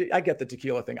 I get the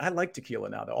tequila thing. I like tequila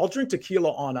now, though. I'll drink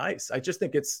tequila on ice. I just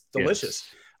think it's delicious.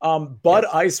 Yes. Bud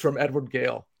Ice from Edward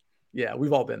Gale. Yeah,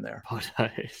 we've all been there. Bud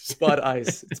Ice. Bud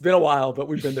Ice. It's been a while, but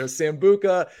we've been there.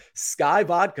 Sambuca, Sky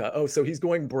Vodka. Oh, so he's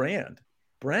going brand.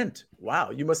 Brent.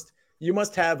 Wow, you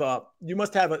must have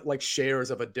like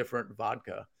shares of a different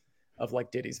vodka, of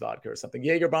like Diddy's vodka or something.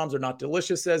 Jaeger bombs are not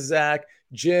delicious, says Zach.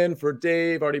 Gin for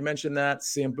Dave. Already mentioned that.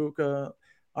 Sambuca.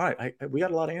 All right, we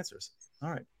got a lot of answers. All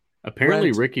right. Apparently,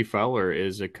 Brent. Ricky Fowler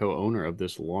is a co-owner of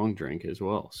this long drink as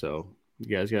well. So you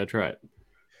guys got to try it.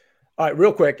 All right,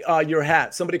 real quick. Your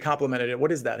hat. Somebody complimented it.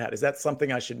 What is that hat? Is that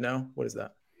something I should know? What is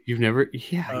that? You've never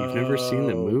seen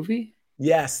the movie?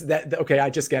 Yes. That okay. I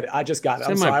just get it. I just got it.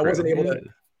 I'm sorry. I wasn't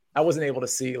able to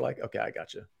see. Like, okay, I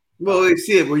got you. Well, you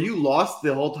see it. Were you lost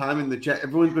the whole time in the chat?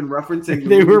 Everyone's been referencing.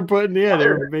 They were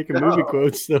making movie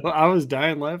quotes. So I was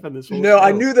dying laughing this whole. No, show.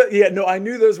 I knew that. Yeah, no, I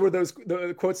knew those were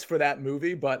the quotes for that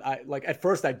movie, but at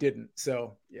first I didn't.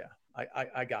 So yeah,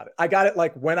 I got it. I got it.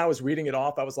 Like when I was reading it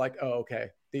off, I was like, oh, okay,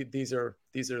 these are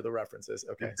the references.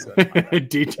 Okay, so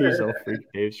DT's all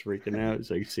freaking out.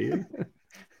 It's like, see it.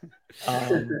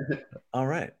 All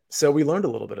right. So we learned a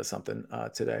little bit of something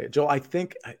today, Joel. I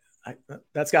think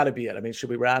that's got to be it. I mean,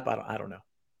 should we wrap? I don't know.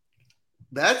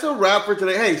 That's a wrap for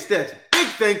today. Hey, Stitch, big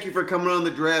thank you for coming on the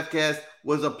DraftCast.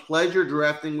 Was a pleasure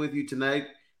drafting with you tonight.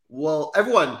 Well,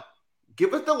 everyone,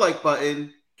 give us the like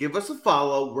button. Give us a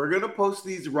follow. We're going to post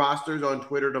these rosters on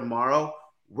Twitter tomorrow.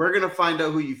 We're going to find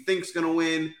out who you think's going to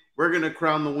win. We're going to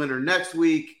crown the winner next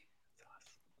week.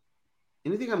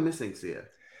 Anything I'm missing, Sia?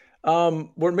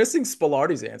 We're missing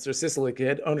Spilardi's answer. Sicily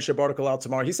Kid, ownership article out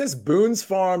tomorrow. He says Boone's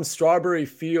Farm Strawberry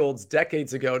Fields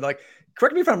decades ago. Like,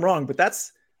 correct me if I'm wrong, but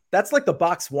that's like the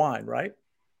box wine, right?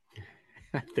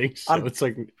 I think so. It's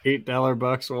like $8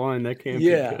 box wine. That can't be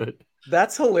good.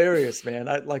 That's hilarious, man.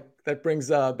 That brings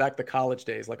back the college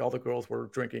days. Like all the girls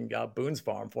were drinking Boone's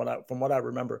Farm from what I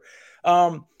remember.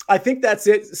 I think that's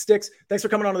it. Sticks, thanks for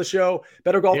coming on to the show.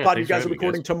 Better Golf Pod. You guys are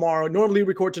recording tomorrow. Normally you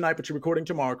record tonight, but you're recording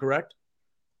tomorrow, correct?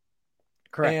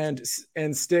 Correct.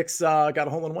 And Sticks got a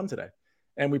hole-in-one today,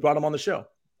 and we brought him on the show.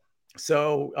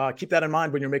 So keep that in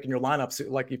mind when you're making your lineups.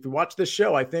 Like if you watch this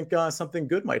show, I think something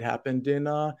good might happen in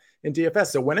DFS.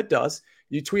 So when it does,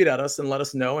 you tweet at us and let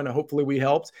us know, and hopefully we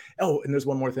helped. Oh, and there's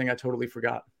one more thing I totally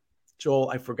forgot. Joel,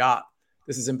 I forgot.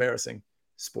 This is embarrassing.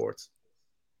 Sports.